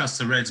can discuss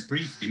the reds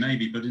briefly,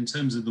 maybe, but in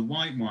terms of the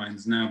white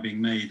wines now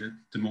being made at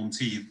de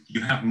Montille,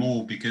 you have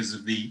more because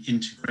of the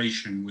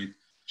integration with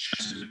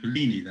Chateau de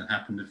Puligny that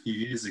happened a few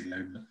years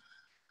ago. But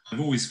I've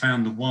always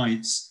found the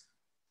whites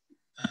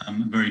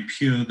very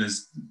pure.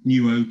 There's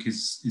new oak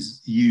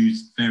is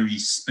used very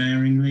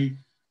sparingly.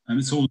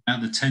 It's all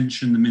about the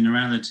tension, the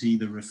minerality,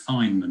 the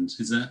refinement.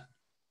 Is that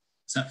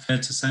fair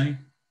to say?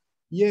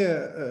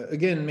 Yeah.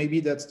 Again,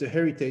 maybe that's the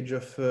heritage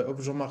of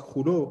Jean-Marc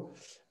Rouleau.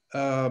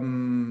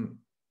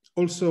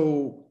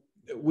 Also,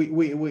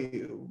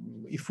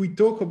 if we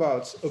talk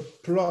about a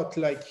plot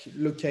like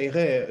Le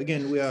Cailleret,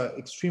 again, we are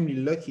extremely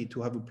lucky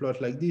to have a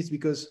plot like this,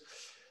 because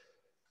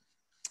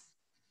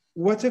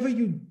whatever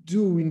you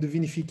do in the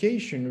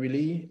vinification,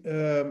 really,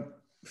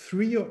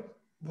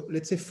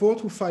 4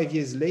 to 5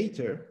 years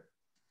later,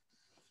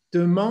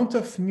 the amount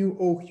of new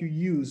oak you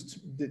used,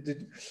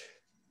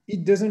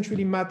 it doesn't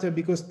really matter,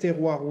 because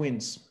terroir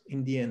wins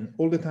in the end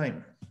all the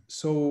time.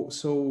 So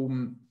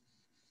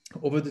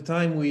over the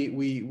time,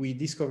 we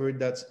discovered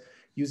that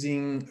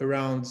using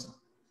around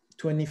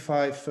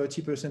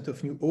 25–30%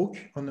 of new oak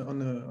on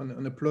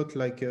a plot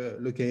like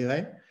Le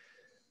Cailleret,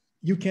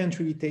 you can't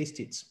really taste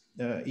it.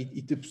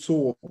 It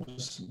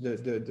absorbs the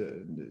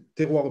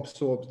terroir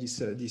absorbs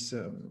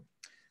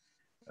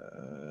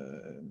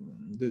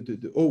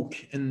the oak,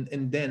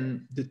 and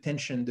then the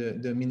tension,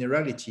 the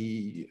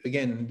minerality.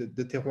 Again,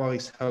 the terroir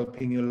is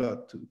helping a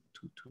lot to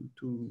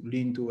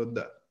lean toward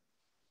that.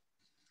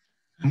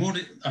 And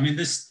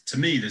to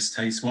me, this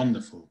tastes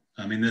wonderful.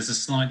 I mean, there's a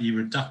slightly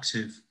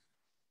reductive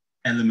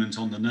element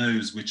on the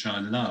nose, which I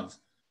love,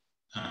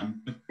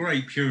 but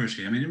great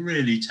purity. I mean, it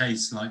really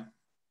tastes like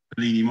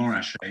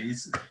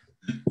Puligny-Montrachet.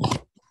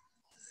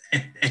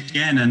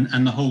 Etienne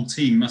and the whole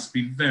team must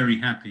be very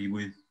happy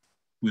with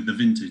the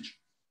vintage.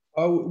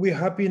 Oh, we're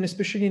happy, and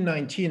especially in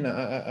 19.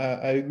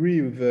 I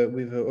agree with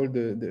all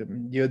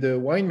the other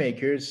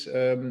winemakers.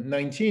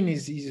 19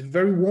 is a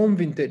very warm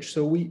vintage,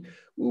 so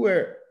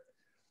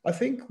I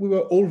think we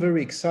were all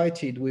very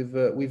excited with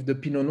the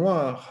Pinot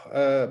Noir,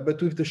 but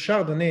with the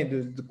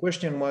Chardonnay, the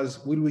question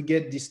was, will we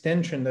get this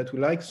tension that we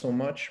like so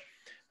much?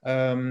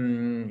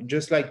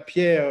 Just like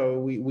Pierre,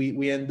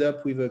 we end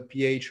up with a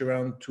pH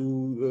around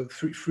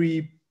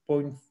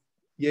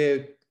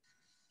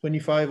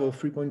 3.25 or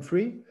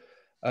 3.3.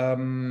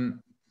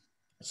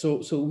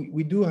 So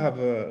we do have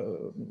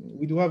a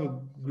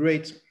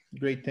great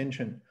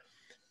tension.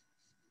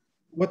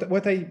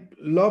 What I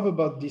love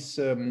about this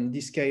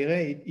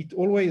Cailleret, it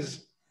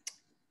always,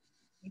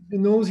 the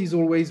nose is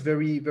always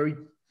very, very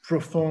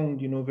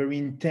profound, very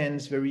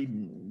intense, but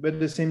at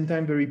the same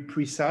time very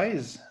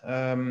precise.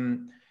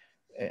 And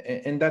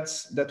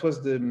that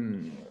was the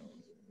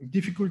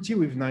difficulty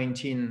with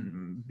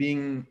 19,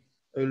 being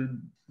a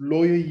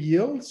lower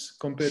yields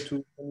compared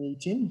to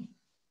 2018.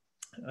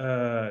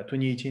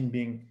 2018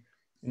 being,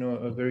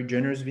 a very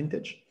generous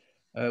vintage.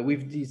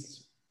 With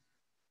these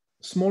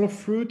smaller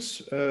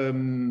fruits,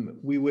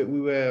 we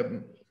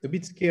were a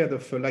bit scared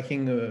of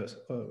lacking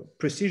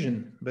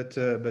precision, but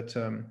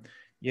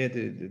yeah,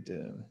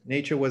 the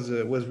nature was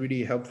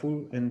really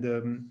helpful, and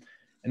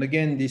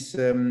again, this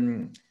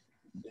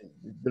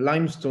the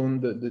limestone,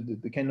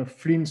 the kind of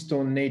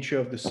flintstone nature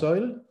of the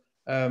soil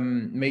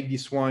make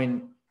this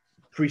wine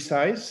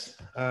precise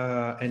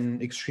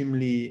and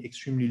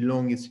extremely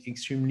long. It's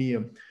extremely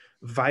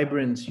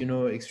vibrant, you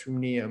know,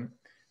 extremely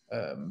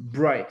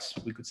bright,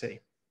 we could say.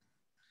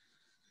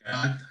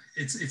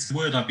 It's a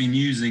word I've been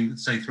using,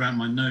 say, throughout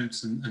my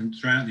notes and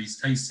throughout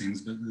these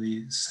tastings, but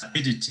the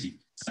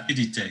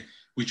sapidité,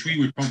 which we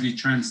would probably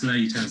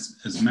translate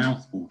as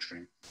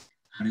mouth-watering.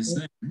 And it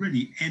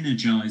really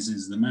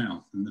energizes the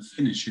mouth, and the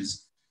finish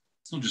is,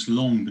 it's not just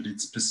long, but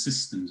it's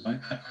persistent. I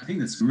think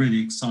that's a really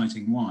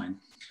exciting wine.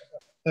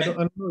 I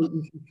don't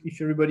know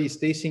if everybody is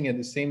tasting at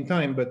the same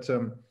time, but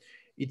to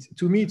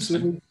me, it's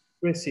really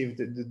impressive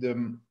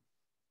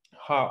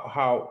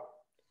how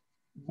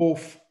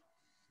both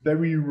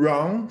very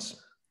round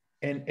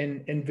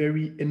and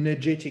very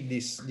energetic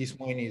this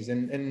wine is,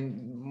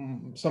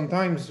 and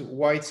sometimes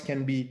whites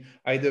can be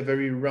either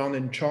very round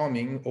and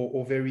charming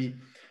or very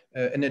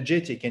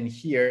energetic, and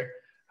here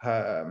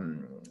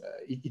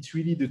it's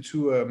really the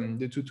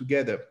two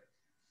together.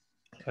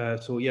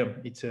 So yeah,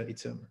 it's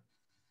a.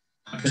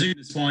 I presume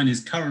this wine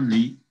is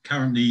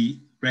currently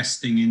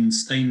resting in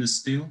stainless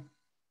steel.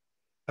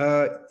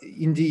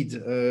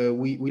 Indeed,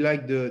 we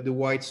like the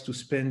whites to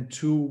spend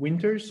 2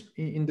 winters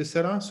in the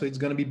cellar, so it's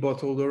going to be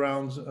bottled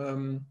around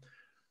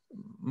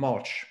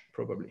March,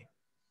 probably.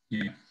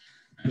 Yeah.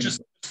 And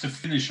just to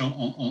finish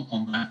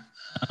on that,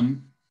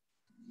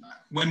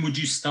 when would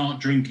you start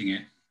drinking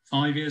it?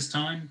 5 years'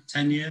 time?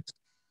 10 years?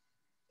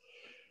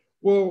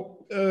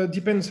 Well,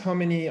 depends how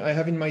many I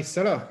have in my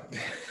cellar.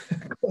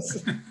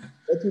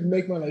 That would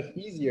make my life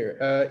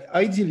easier.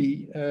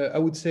 Ideally, I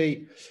would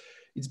say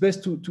it's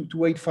best to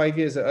wait 5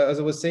 years. As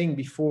I was saying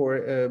before,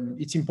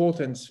 it's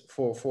important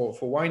for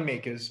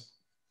winemakers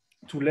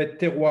to let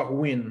terroir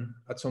win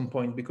at some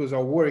point, because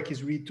our work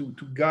is really to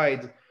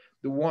guide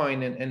the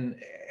wine and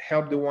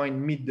help the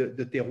wine meet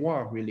the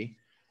terroir, really.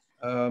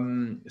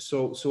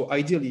 So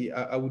ideally,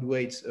 I would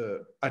wait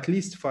at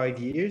least 5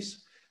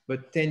 years,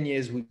 but 10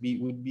 years would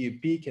be a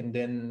peak, and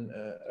then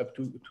up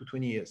to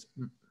 20 years.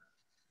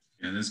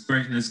 Yeah,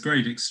 there's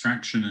great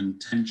extraction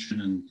and tension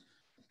and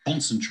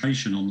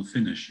concentration on the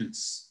finish.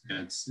 It's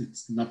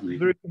lovely.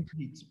 Very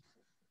complete.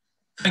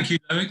 Thank you,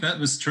 Loic. That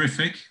was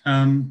terrific.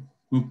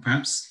 We'll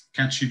perhaps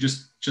catch you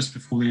just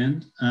before the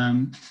end.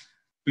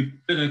 We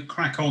better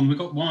crack on. We've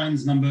got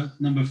wines number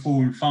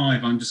 4 and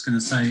 5. I'm just going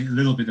to say a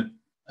little bit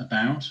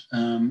about,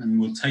 and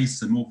we'll taste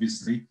them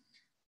obviously,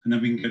 and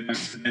then we can go back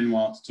to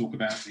Benoit to talk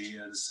about the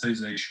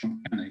Sauzet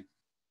Champ-Canet.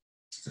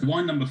 So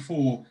wine number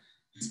 4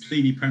 is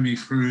Puligny Premier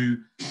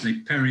Cru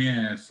Les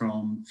Perrières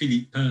from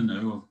Philippe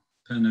Pernot of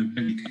Pernot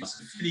Belicard.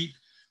 So Philippe,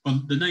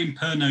 well, the name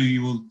Pernot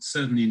you will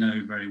certainly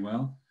know very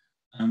well.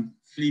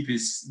 Philippe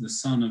is the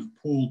son of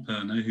Paul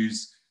Pernot,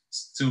 who's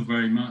still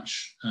very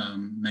much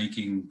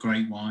making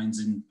great wines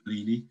in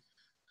Puligny.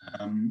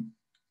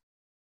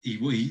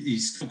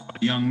 He's still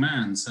quite a young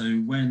man, so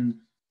when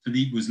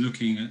Philippe was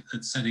looking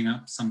at setting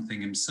up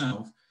something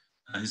himself,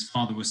 his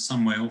father was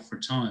some way off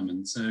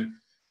retirement, so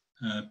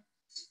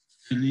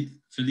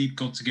Philippe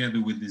got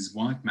together with his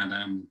wife,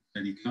 Madame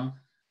Belicard,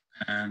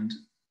 and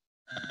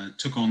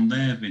took on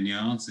their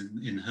vineyards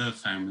in her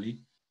family,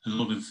 a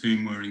lot of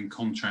whom were in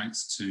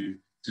contracts to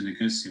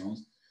négociants,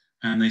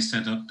 and they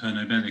set up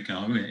Pernot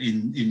Belicard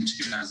in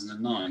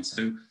 2009.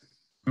 So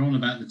we're on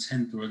about the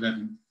 10th or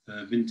 11th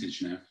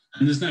vintage now.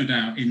 And there's no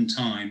doubt in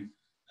time,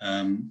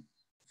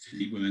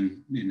 Philippe will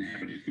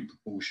inherit a good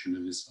proportion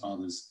of his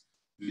father's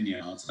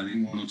vineyards. I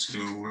think 1 or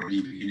 2 are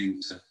already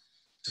beginning to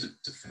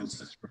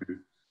filter through.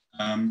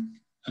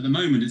 At the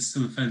moment, it's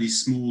still a fairly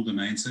small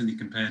domain, certainly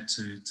compared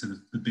to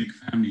the big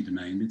family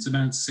domain. It's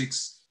about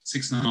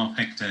 6.5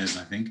 hectares,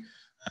 I think,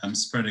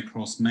 spread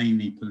across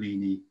mainly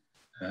Puligny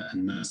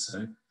and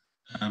Meursault.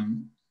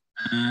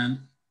 And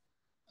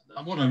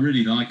what I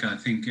really like, I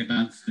think,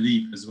 about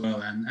Philippe as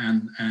well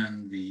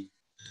and the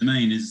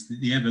domain is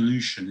the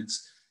evolution.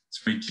 It's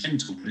very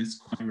gentle, but it's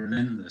quite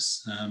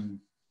relentless.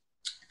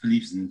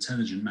 Philippe's an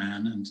intelligent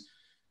man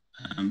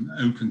and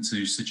open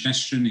to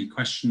suggestion. He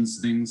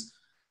questions things,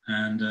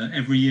 and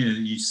every year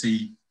you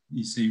see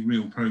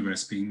real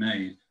progress being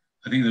made.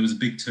 I think there was a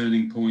big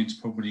turning point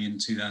probably in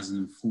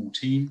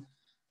 2014,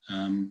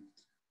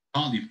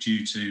 partly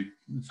due to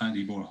the fact that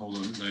he bought a whole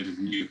load of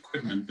new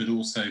equipment, but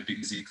also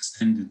because he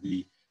extended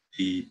the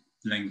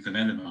length of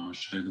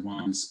élevage, so the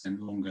wine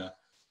spent longer,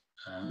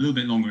 a little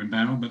bit longer in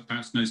barrel, but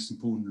perhaps most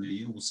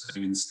importantly also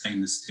in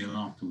stainless steel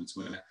afterwards,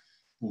 where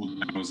all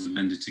the barrels are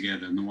blended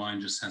together and the wine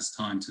just has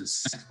time to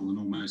settle and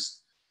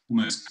almost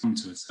come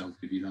to itself,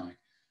 if you like.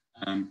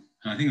 And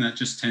I think that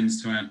just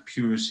tends to add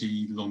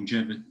purity,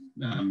 longevity,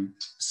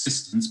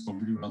 persistence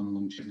probably rather than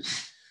longevity,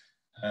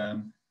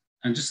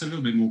 and just a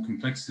little bit more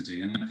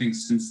complexity. And I think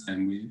since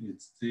then,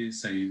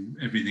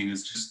 everything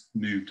has just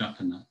moved up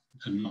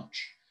a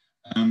notch.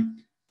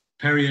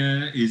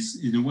 Perrières is,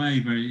 in a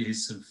way,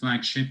 his sort of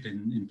flagship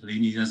in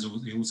Puligny.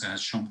 He also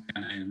has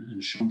Champ-Canet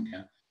and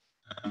Champ-Canet.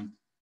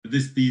 But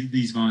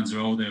these vines are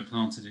old. They were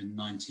planted in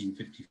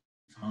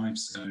 1955,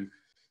 so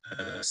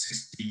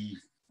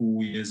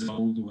 64 years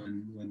old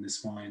when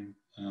this wine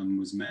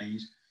was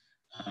made.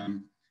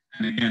 And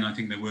again, I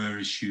think there were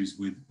issues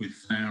with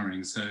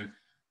flowering. So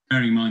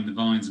bearing in mind the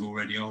vines were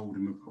already old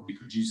and were probably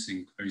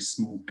producing very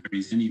small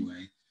berries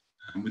anyway,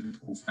 with the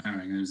poor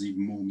flowering, there was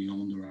even more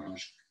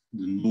meanderage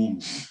than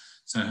normal.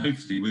 So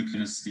hopefully we're going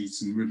to see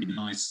some really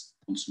nice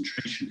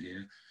concentration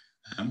here,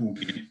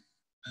 albeit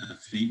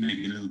Philippe may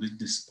be a little bit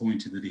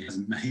disappointed that he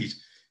hasn't made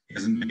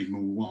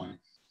more wine.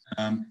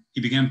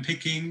 He began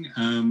picking,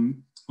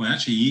 well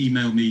actually he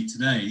emailed me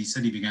today, he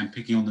said he began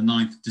picking on the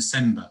 9th of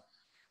December,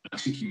 I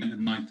think he meant the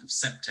 9th of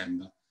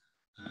September.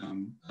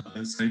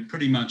 So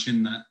pretty much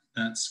in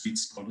that sweet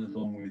spot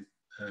along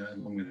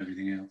with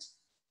everything else.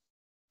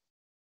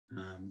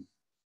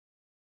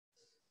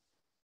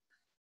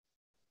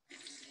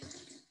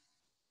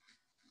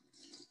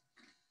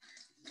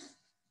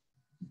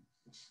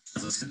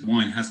 As I said, the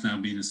wine has now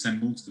been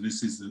assembled, so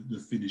this is the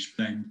finished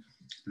blend,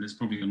 but it's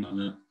probably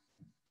another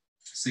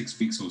 6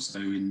 weeks or so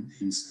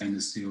in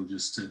stainless steel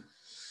just to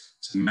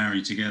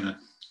marry together.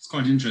 It's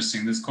quite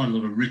interesting. There's quite a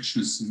lot of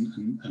richness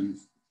and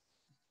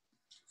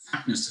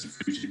fatness to the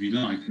fruit, if you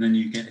like, and then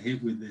you get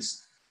hit with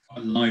this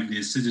quite lively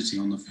acidity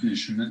on the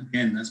finish, and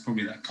again, that's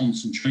probably that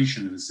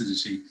concentration of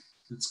acidity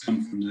that's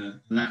come from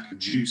the lack of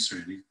juice,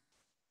 really.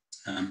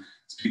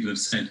 As people have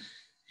said,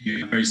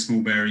 you have very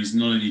small berries,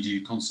 not only do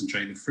you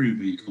concentrate the fruit,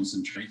 but you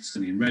concentrate,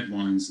 certainly in red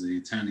wines,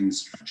 the tannin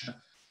structure,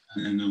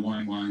 and then the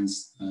white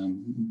wines,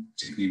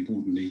 particularly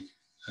importantly,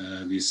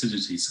 the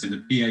acidity. So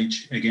the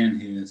pH, again,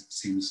 here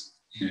seems,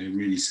 you know, a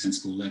really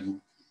sensible level.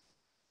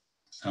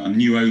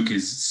 New oak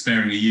is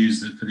sparingly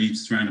used at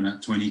Philippe's around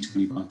about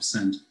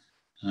 20–25%.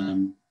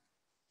 And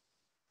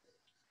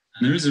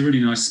there is a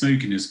really nice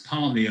smokiness,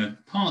 partly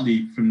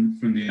from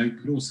the oak,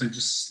 but also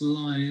just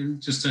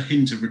a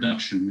hint of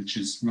reduction, which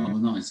is rather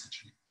nice,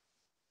 actually.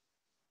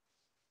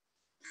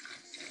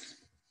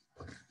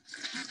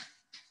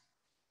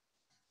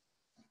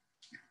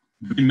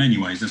 But in many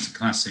ways, that's a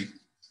classic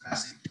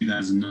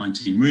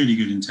 2019. Really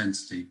good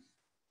intensity,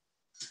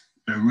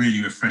 but a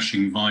really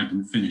refreshing,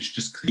 vibrant finish,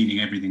 just cleaning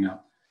everything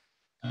up.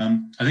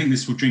 I think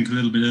this will drink a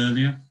little bit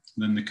earlier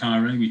than the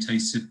Cailleret we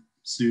tasted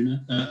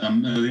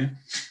earlier.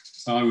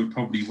 So I would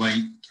probably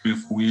wait 3 or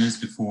 4 years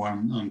before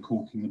I'm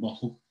uncorking the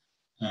bottle.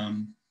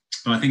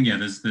 But I think, yeah,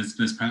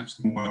 there's perhaps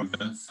more of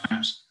a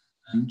fat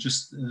and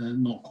just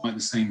not quite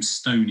the same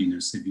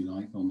stoniness, if you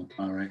like, on the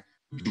Cailleret,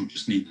 which will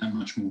just need that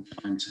much more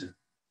time to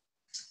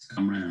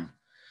come round.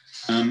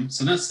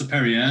 So that's the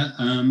Perrières.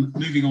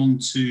 Moving on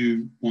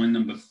to wine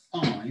number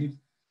 5.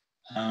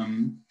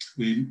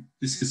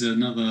 This is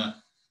another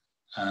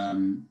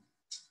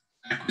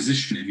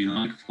acquisition, if you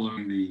like,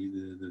 following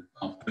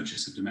our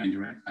purchase of Domaine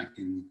direct back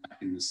in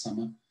the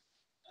summer.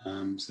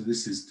 So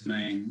this is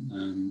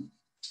Domaine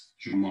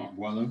Jean-Marc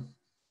Boillot,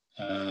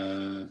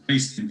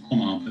 based in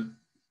Pommard, but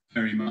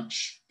very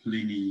much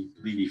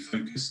Puligny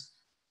focused.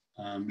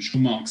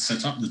 Jean-Marc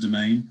set up the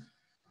Domaine.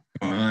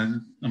 I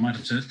might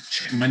have to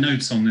check my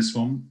notes on this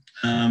one,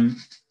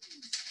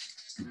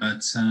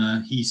 but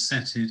he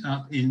set it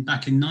up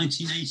back in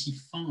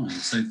 1985,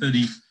 so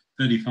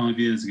 35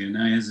 years ago.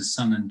 Now he has a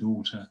son and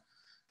daughter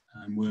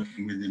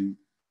working with him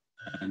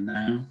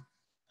now.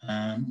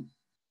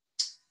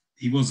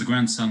 He was the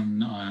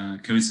grandson,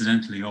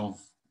 coincidentally,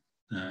 of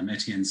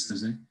Etienne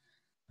Sauzet,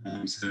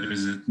 so there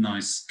is a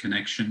nice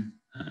connection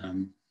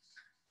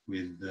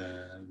with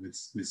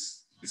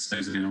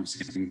Sauzet, and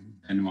obviously having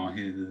Benoit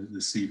here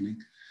this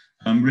evening.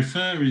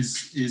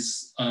 Referts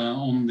is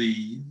on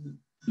the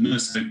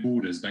Meursault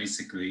borders.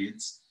 Basically,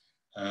 it's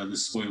the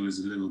soil is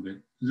a little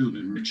bit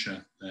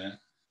richer there.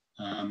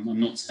 I'm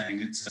not saying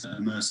it's a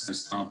Meursault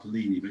style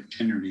Puligny, but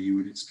generally you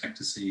would expect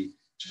to see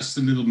just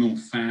a little more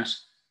fat,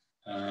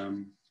 a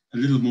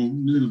little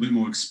bit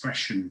more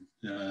expression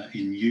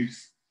in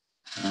youth.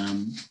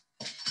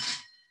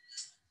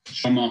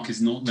 Jean-Marc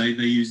is not. They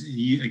use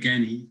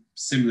he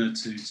similar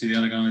to the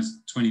other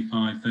guys,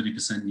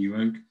 25–30% new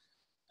oak.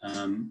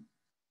 And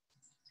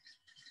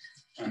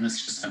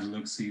let's just have a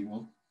look, see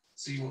what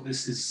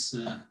this is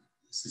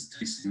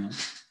tasting like.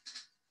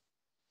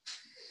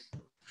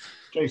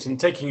 Jason,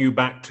 taking you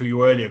back to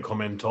your earlier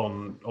comment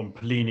on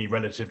Puligny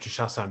relative to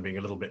Chassagne being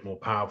a little bit more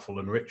powerful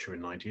and richer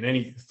in 19,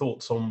 any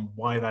thoughts on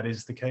why that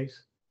is the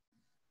case?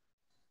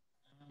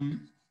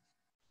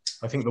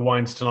 I think the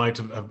wines tonight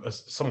have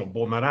somewhat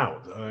borne that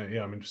out.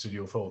 Yeah, I'm interested in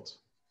your thoughts.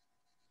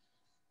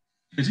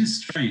 It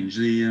is strange.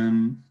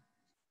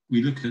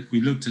 We looked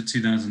at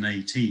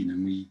 2018,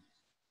 and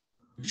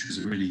which was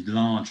a really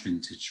large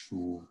vintage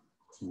for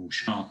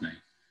Chardonnay.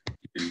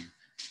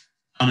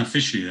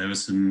 Unofficially, there were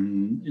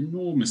some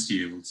enormous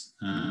yields,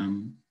 but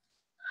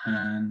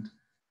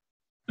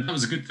that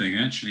was a good thing,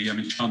 actually. I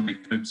mean,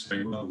 Chardonnay copes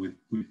very well with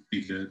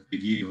big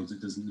yields.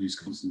 It doesn't lose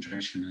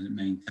concentration, and it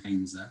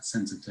maintains that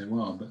sense of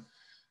terroir. But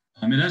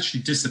it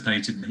actually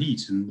dissipated the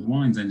heat, and the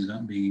wines ended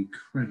up being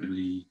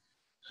incredibly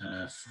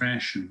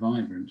fresh and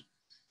vibrant.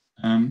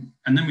 And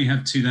then we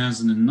have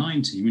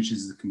 2019, which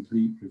is the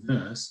complete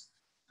reverse.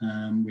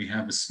 We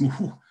have a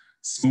small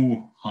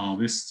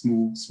harvest,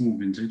 small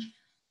vintage.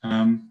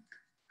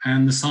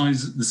 And the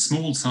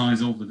small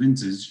size of the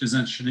vintage has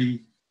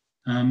actually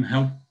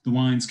helped the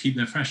wines keep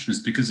their freshness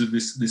because of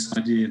this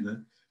idea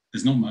that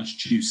there's not much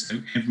juice,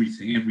 so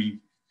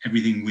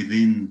everything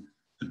within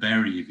the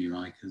berry, if you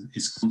like,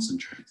 is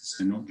concentrated.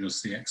 So not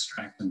just the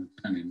extract and the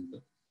tannin,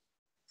 but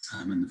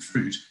and the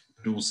fruit,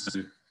 but also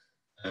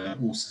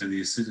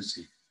the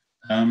acidity.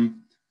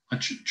 I'm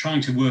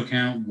trying to work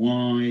out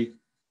why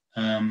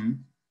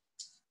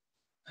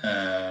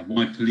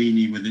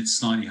Puligny, with its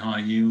slightly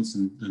higher yields,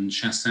 and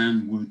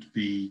Chassagne would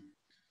be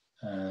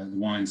the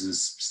wines are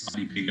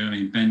slightly bigger. I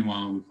mean,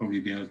 Benoit would probably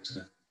be able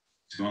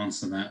to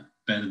answer that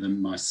better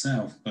than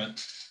myself,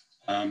 but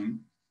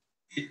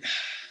it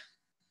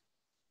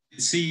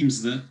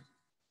seems that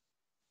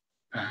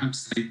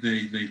perhaps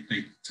they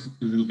took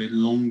a little bit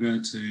longer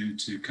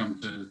to come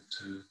to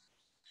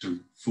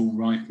full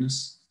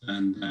ripeness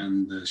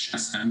than the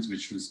Chassagnes,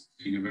 which was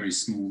being a very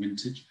small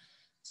vintage.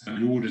 So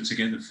in order to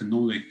get the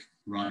phenolic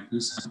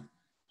ripeness,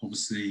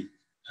 obviously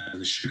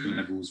the sugar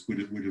levels would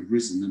have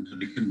risen, but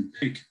they couldn't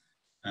pick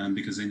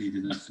because they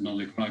needed that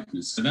phenolic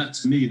ripeness. So that,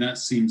 to me, that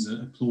seems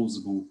a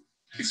plausible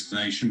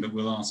explanation, but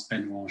we'll ask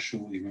Benoit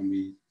shortly when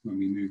we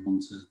move on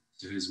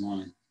to his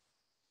wine.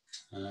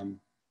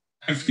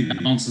 Hopefully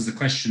that answers the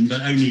question,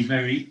 but only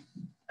very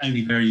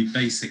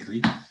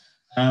basically.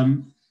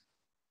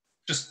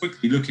 Just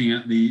quickly looking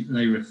at the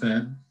Les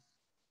Referts.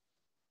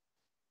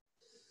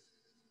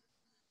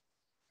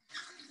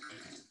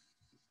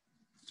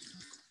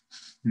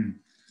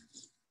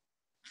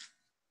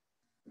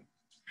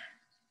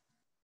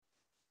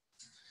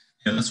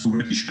 Yeah, that's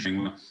already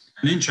showing well.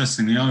 And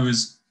interestingly, I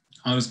was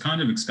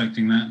kind of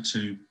expecting that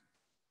to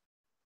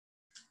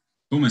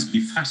almost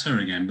be fatter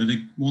again, but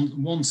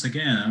once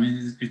again, I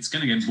mean, it's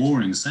going to get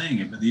boring saying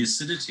it, but the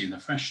acidity and the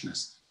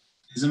freshness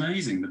is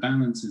amazing. The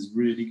balance is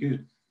really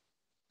good.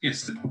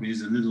 Yes, there probably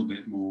is a little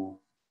bit more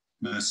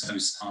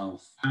Meursault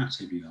style fat,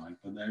 if you like,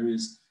 but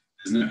there's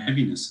no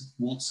heaviness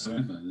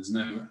whatsoever. It's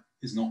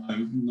not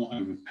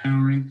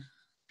overpowering,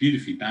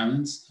 beautifully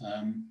balanced.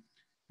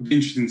 It'll be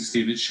interesting to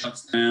see if it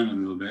shuts down a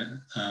little bit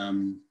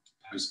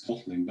post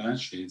bottling, but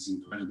actually it's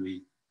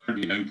incredibly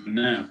open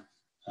now.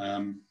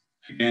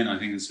 Again, I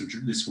think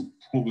this will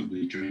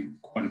probably drink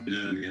quite a bit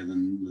earlier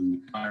than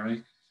the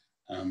Cailleret,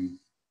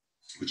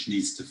 which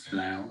needs to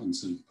fill out and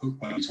sort of put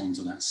weight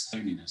onto that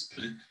stoniness.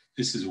 But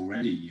this is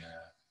already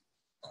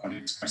quite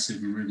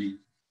expressive and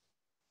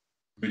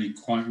really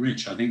quite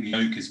rich. I think the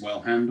oak is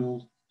well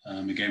handled.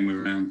 Again,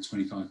 we're around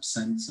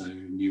 25%, so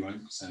new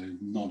oak, so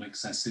not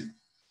excessive.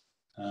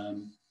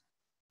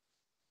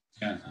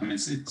 Yeah, I mean,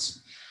 it's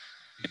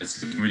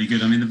looking really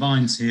good. I mean, the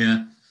vines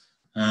here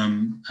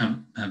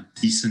have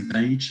decent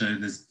age, so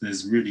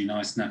there's really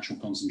nice natural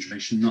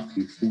concentration,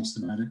 nothing forced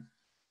about it.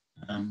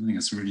 I think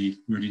it's a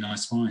really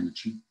nice wine,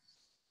 actually.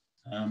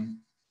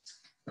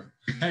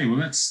 Okay, well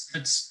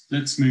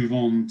let's move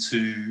on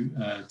to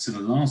the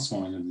last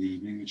wine of the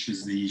evening, which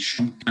is the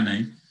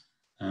Champ-Canet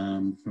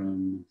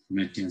from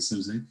Etienne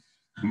Sauzet,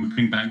 and we'll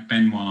bring back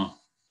Benoit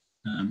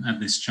at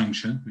this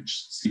juncture,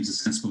 which seems a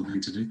sensible thing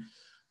to do.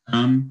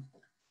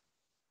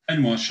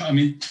 Benoit, I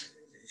mean,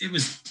 it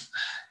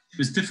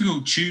was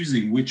difficult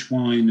choosing which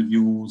wine of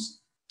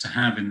yours to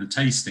have in the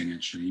tasting,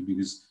 actually,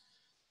 because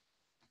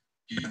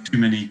you have too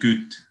many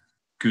good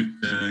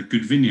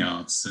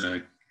vineyards.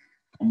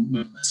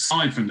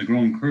 Aside from the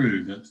Grand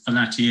Cru, but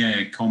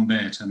Falatière,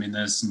 Combet, I mean,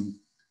 there's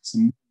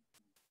some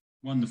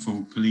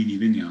wonderful Puligny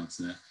vineyards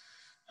there.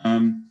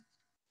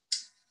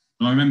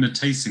 But I remember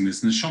tasting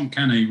this, and the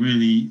Champ-Canet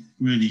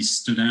really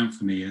stood out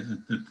for me at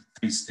the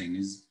tasting.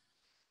 Is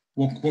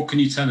what can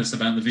you tell us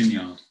about the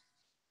vineyard?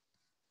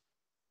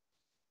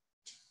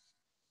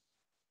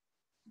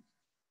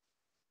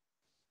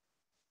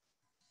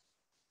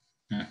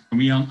 Yeah. Can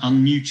we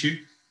unmute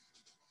you?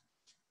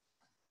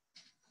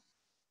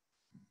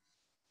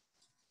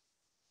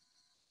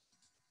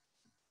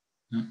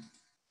 No.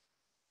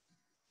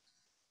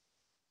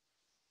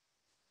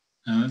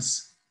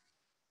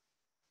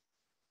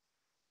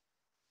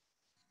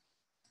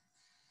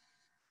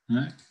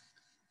 No.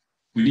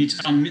 We need to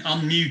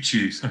unmute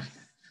you. Sorry.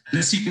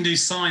 Unless you can do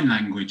sign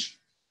language.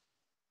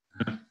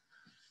 Can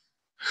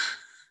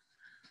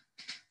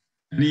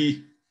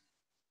we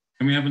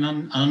have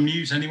an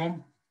unmute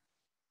anyone?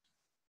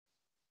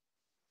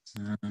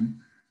 No.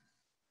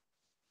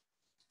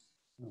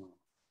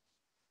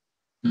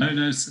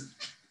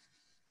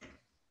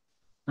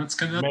 That's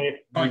going to.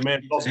 We may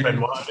have lost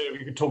Benoit. I don't know if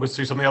you could talk us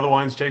through some of the other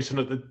wines, Jason,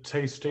 at the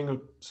tasting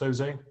of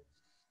Sauzet.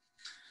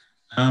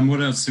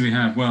 What else do we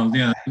have? Well,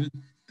 yeah,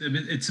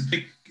 it's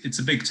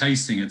a big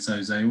tasting at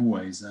Sauzet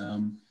always.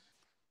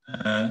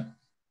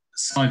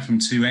 Aside from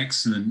two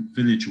excellent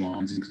village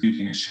wines,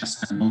 including a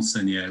Chassagne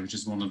Monseigneur, which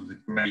is one of the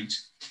great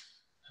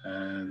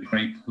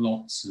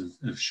plots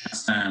of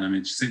Chassagne. I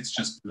mean, it sits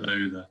just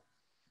below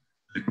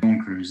the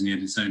Grand Crus, and yet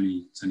it's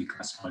only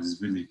classified as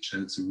village,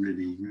 so it's a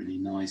really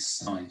nice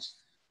site.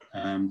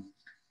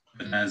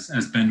 But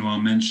as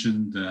Benoit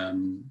mentioned,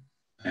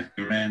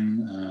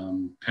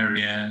 Garenne,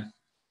 Perrières,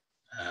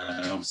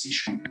 obviously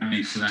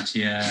Champ-Canet,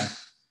 Falatière,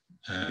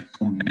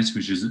 Combet,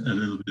 which is a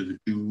little bit of a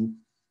jewel.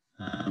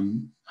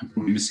 I'm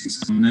probably missing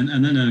some,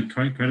 and then a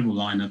incredible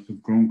lineup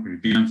of Grand Cru: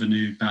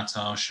 Bienvenue,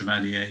 Bâtard,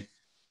 Chevalier,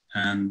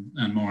 and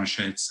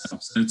Montrachet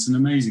itself. So it's an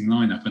amazing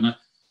lineup. And I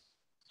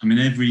mean,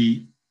 I've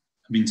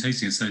been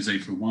tasting a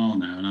Sauzet for a while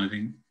now, and I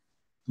think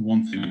the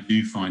one thing I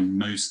do find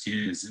most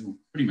years, or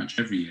pretty much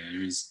every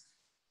year, is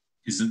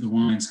that the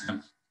wines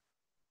have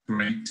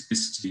great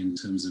typicity in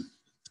terms of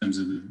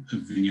the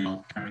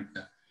vineyard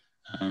character.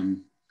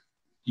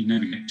 You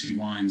never get two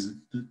wines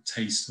that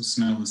taste or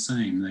smell the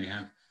same. They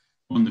have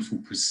wonderful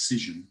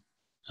precision,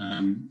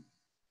 and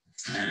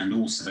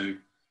also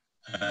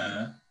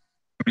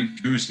great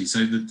purity. So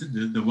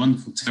the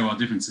wonderful terroir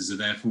differences are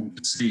there for all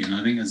to see. And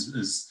I think,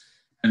 as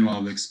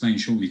Benoit will explain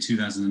shortly,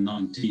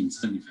 2019,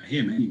 certainly for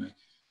him anyway,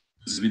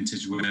 was a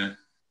vintage where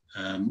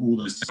all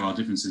those terroir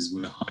differences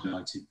were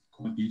highlighted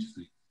quite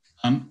beautifully.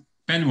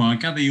 Benoit, I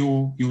gather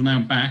you're now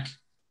back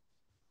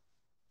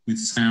with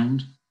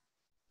sound.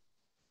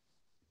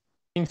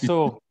 I think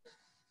so.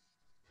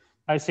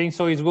 I think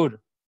so. It's good.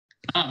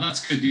 Ah,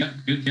 that's good. Yeah,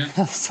 good.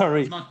 Yeah.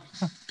 Sorry.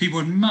 People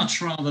would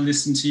much rather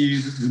listen to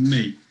you than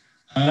me.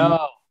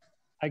 No,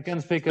 I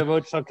can speak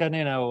about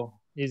Champ-Canet now.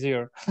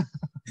 Easier.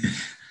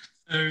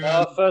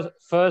 So,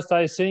 first,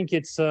 I think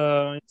it's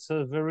a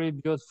very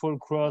beautiful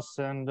cross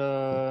and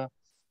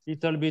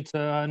little bit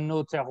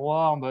no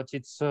terroir, but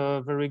it's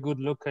a very good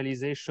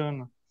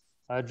localization.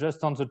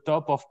 Just on the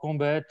top of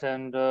Combet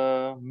and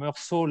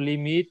Meursault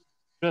limit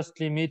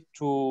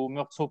to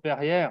Meursault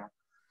Perrières,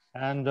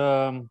 and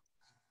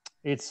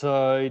it's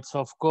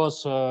of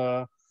course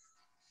a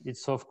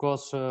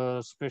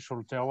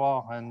special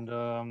terroir, and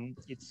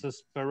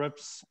it's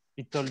perhaps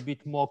a little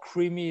bit more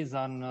creamy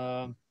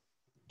than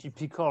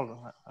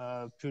typical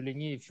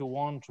Puligny, if you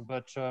want,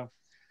 but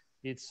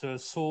it's a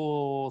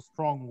so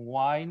strong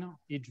wine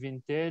each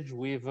vintage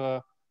with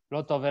a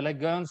lot of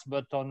elegance,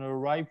 but on a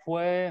ripe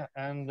way,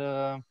 and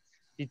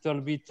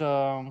little bit.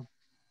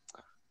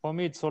 For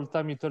me, it's all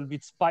time little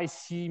bit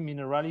spicy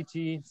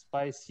minerality,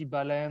 spicy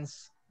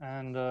balance,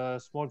 and a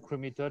small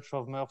creamy touch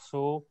of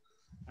Meursault.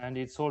 And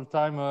it's all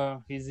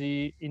time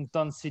easy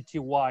intensity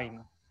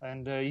wine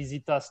and easy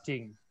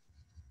tasting,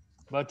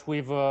 but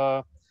with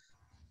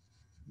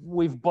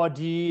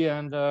body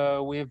and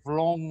with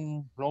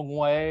long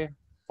way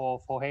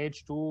for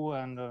age too,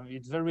 and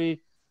it's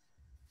very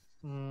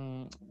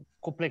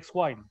complex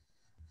wine,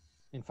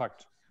 in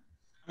fact.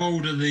 how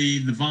old are the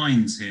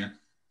vines here?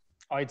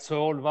 It's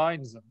old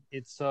vines.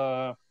 It's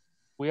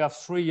we have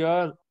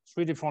 3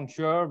 different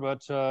years,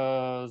 but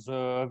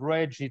the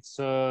average it's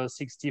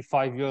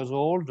 65 years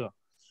old,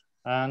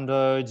 and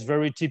it's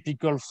very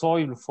typical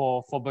soil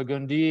for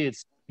Burgundy.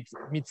 It's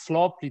mid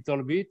slope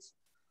little bit.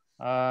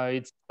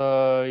 It's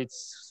a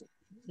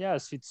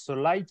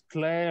light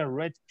clay,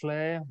 red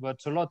clay,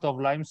 but a lot of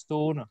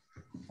limestone,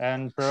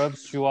 and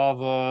perhaps you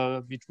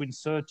have between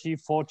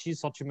 30-40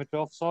 centimeters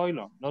of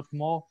soil, not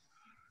more,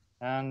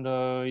 and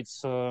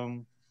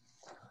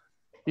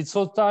it's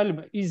all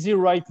time easy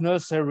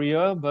ripeness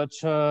area, but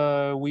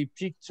we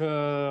picked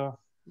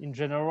in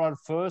general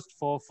first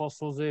for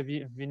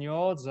Sauzet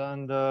vineyards,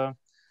 and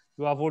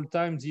you have all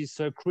time this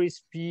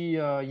crispy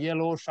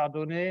yellow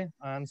Chardonnay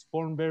and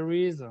spawn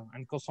berries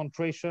and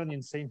concentration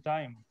in same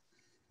time.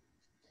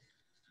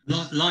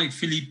 Like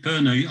Philippe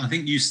Pernot, I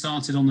think you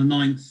started on the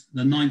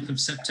 9th of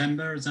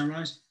September, is that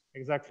right?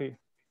 Exactly.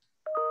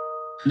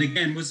 And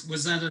again,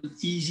 was that an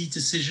easy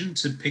decision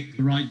to pick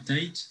the right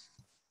date?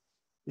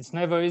 It's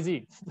never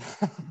easy.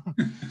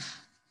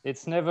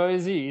 It's never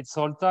easy. It's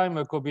all time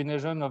a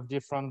combination of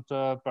different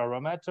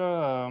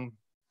parameters.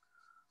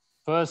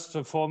 First,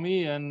 for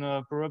me, and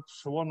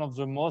perhaps one of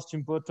the most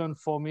important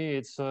for me,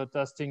 it's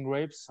testing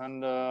grapes,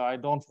 and I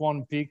don't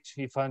want picked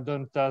if I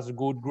don't test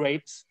good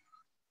grapes.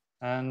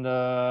 And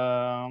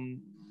not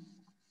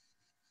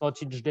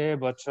each day,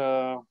 but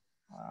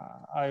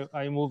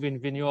I move in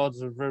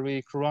vineyards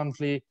very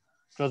currently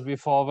just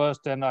before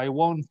harvest, and I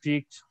won't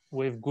picked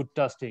with good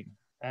testing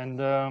and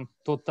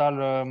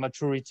total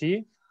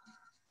maturity,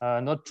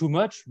 not too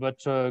much,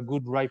 but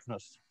good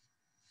ripeness.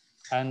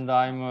 And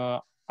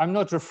I'm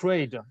not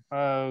afraid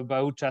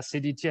about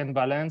acidity and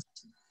balance,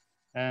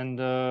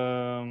 and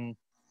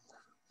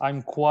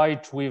I'm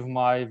quite with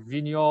my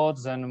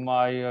vineyards and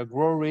my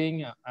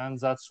growing, and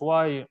that's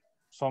why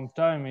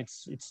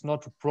sometimes it's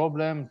not a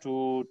problem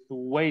to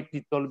wait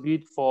a little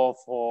bit for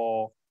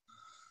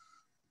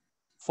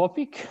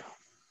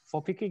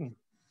picking.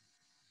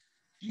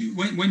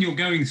 When you're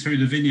going through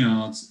the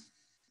vineyards,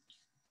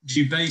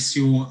 do you base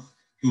your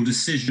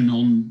decision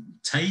on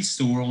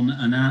taste or on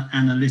an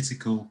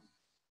analytical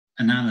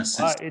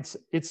analysis?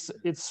 It's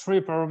 3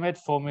 parameters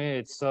for me.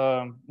 It's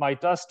my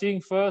tasting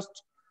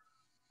first,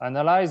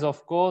 analyze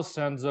of course,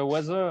 and the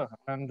weather,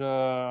 and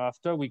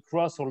after we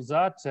cross all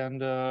that,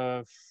 and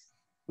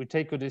we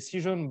take a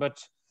decision. But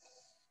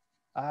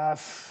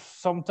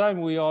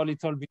sometimes we are a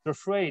little bit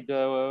afraid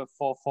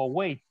for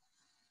wait,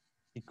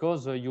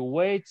 because you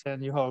wait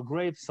and your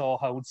grapes are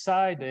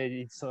outside, and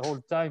it's a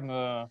whole time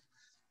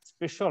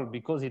special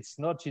because it's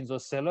not in the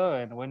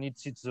cellar, and when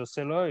it's in the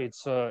cellar,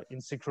 it's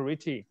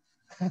insecurity.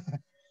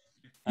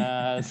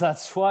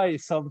 That's why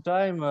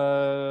sometimes,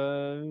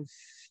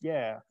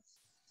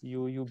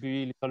 you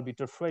be a little bit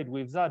afraid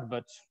with that.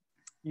 But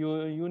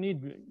you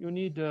need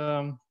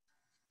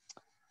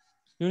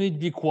to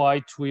be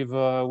quiet with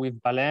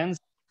balance,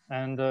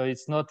 and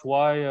it's not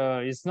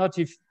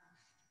if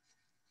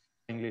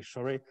English,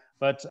 sorry,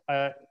 but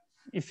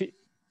if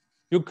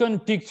you can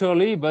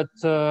picturely, but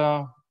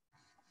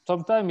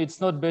sometimes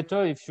it's not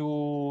better if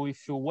you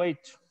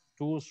wait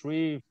 2,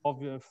 3,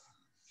 4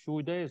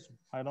 few days.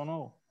 I don't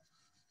know.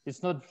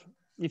 It's not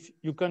if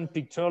you can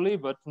picturely,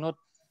 but not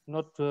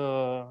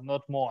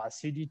more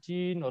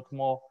acidity, not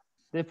more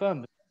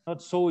depend.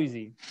 Not so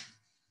easy.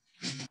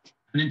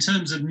 And in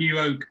terms of new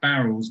oak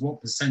barrels, what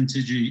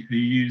percentage are you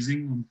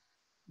using?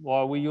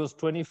 Well, we use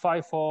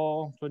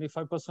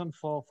 25%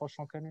 for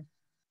Champ-Canet.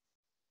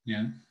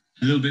 Yeah,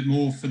 a little bit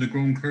more for the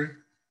Grand Cru.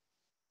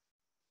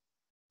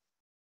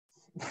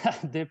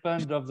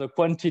 Depend of the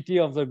quantity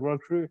of the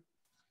Grand Cru.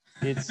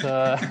 It's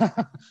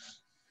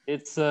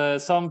it's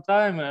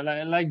sometime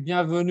like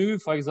Bienvenue,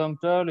 for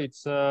example.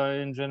 It's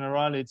in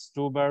general it's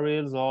 2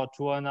 barrels or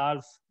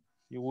 2.5.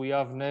 We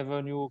have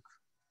never new.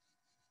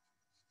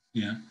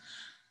 Yeah,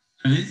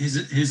 and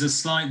here's a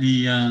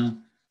slightly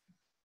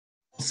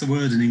what's the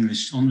word in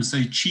English? I want to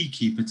say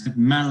cheeky, but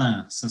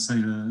malin. So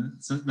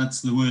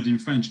that's the word in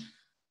French.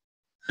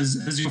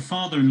 As your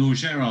father-in-law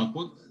Gerard,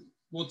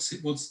 what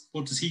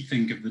does he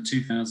think of the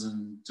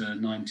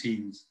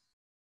 2019s?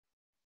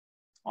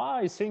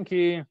 I think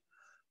he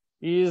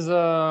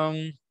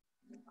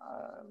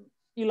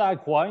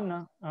like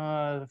wine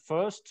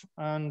first,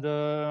 and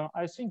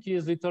I think he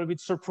is a little bit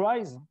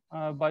surprised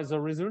by the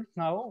result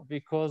now,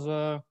 because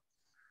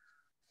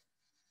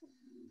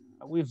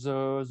with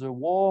the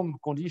warm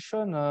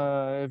condition,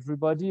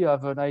 everybody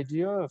have an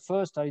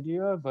first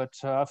idea, but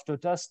after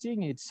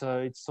tasting, it's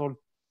all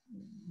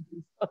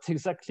not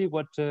exactly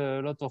what a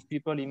lot of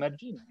people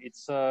imagine.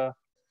 It's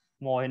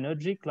more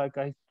energetic, like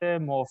I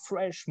said, more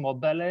fresh, more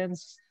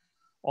balanced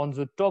on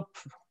the top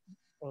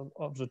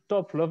of the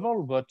top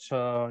level, but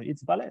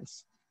it's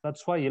balanced.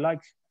 That's why you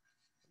like.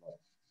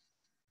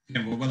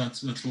 Yeah, well,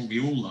 that's what we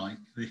all like.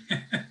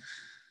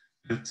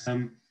 But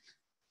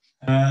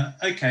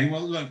okay,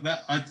 well, look,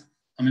 I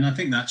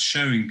think that's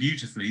showing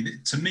beautifully.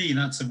 To me,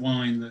 that's a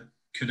wine that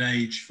could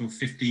age for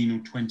 15 or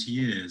 20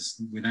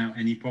 years without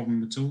any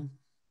problem at all.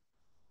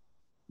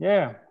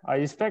 Yeah, I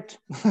expect.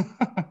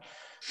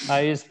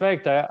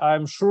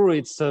 I'm sure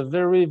it's a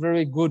very,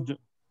 very good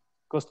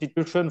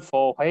constitution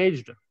for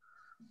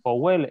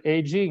well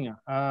aging.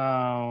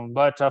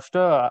 But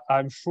after,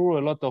 I'm sure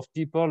a lot of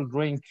people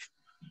drink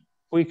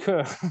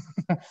quicker.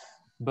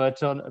 But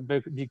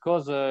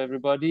because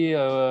everybody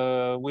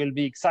will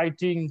be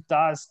exciting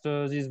taste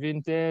this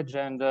vintage,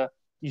 and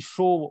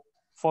for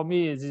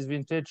me this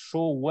vintage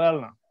show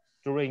well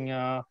during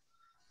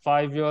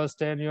 5 years,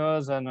 10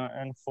 years,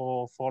 and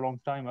for a long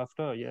time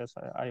after. Yes,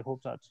 I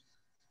hope that.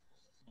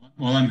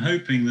 Well, I'm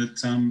hoping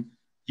that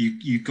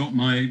you got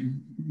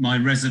my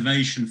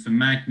reservation for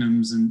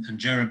Magnums and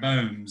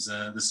Jeroboams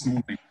this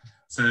morning.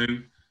 So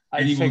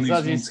anyone who's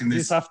wanting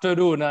this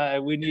afternoon,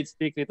 we need to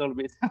speak a little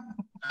bit.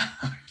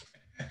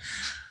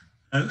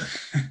 And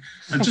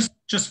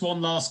just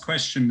one last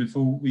question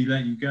before we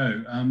let you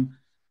go.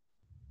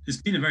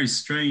 It's been a very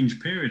strange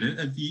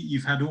period.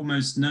 You've had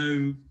almost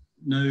no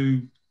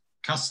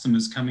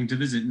customers coming to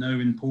visit,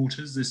 no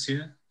importers this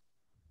year?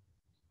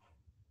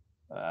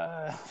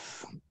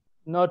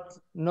 Not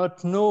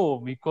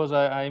no, because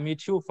I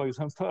meet you, for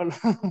example.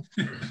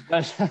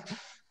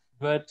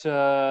 but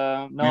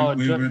no,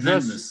 we're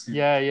relentless.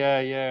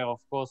 Yeah,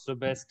 of course, the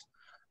best.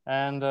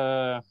 And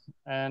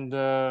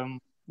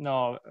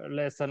no,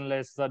 less and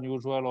less than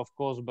usual, of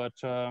course, but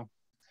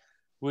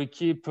we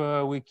keep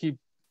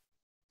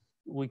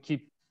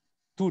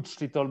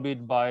touched a little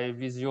bit by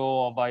visio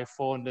or by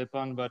phone,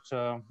 depend. But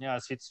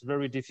yes, it's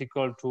very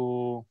difficult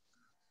to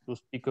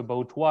speak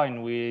about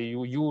wine.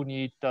 You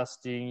need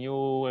tasting.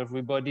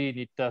 Everybody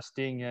need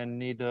tasting and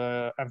need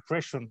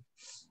impression,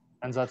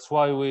 and that's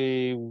why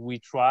we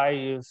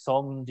try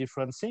some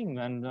different thing.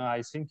 And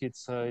I think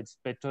it's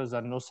better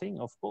than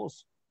nothing, of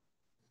course.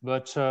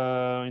 But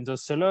in the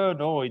cellar,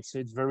 no, it's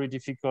very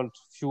difficult.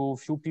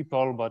 Few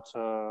people, but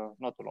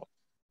not a lot.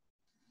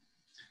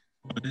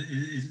 Well,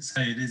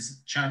 it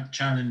is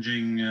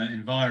challenging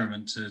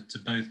environment to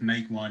both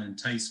make wine and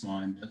taste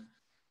wine. But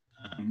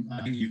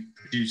I think you've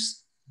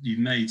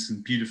made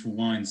some beautiful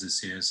wines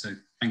this year. So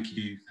thank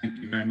you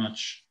very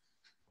much,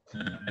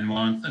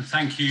 Benoit, and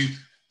thank you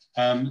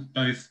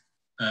both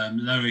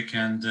Loic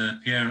and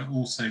Pierre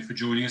also for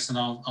joining us. And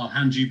I'll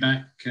hand you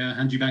back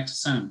to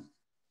Sam.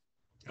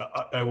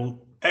 I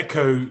will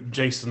echo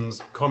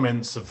Jason's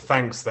comments of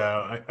thanks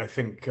there. I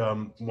think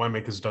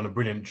Winemakers has done a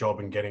brilliant job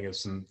in getting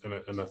us, and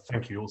a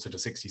thank you also to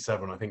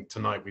 67. I think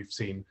tonight we've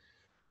seen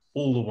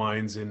all the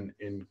wines in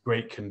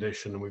great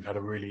condition, and we've had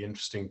a really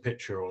interesting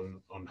picture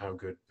on how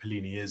good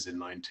Puligny is in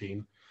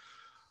 19.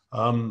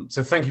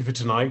 So thank you for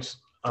tonight.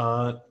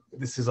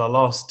 This is our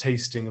last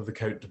tasting of the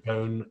Côte de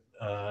Beaune.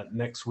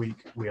 Next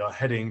week we are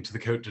heading to the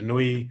Côte de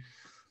Nuit,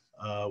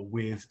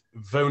 with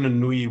Vosne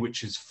and Nuit,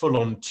 which is full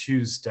on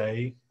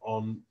Tuesday.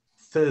 On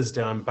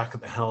Thursday, I'm back at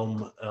the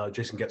helm.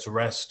 Jason gets a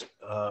rest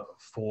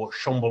for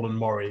Chambol and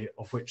Maury,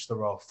 of which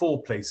there are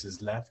 4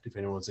 places left, if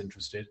anyone's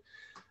interested.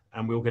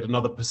 And we'll get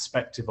another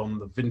perspective on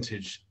the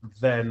vintage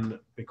then,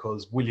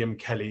 because William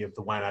Kelly of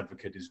the Wine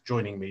Advocate is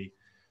joining me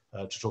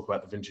to talk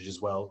about the vintage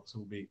as well. So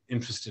we'll be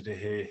interested to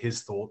hear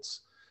his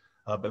thoughts.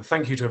 But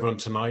thank you to everyone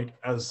tonight.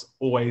 As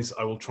always,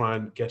 I will try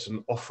and get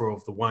an offer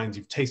of the wines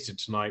you've tasted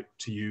tonight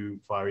to you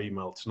via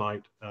email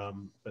tonight.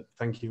 But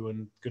thank you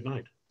and good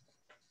night.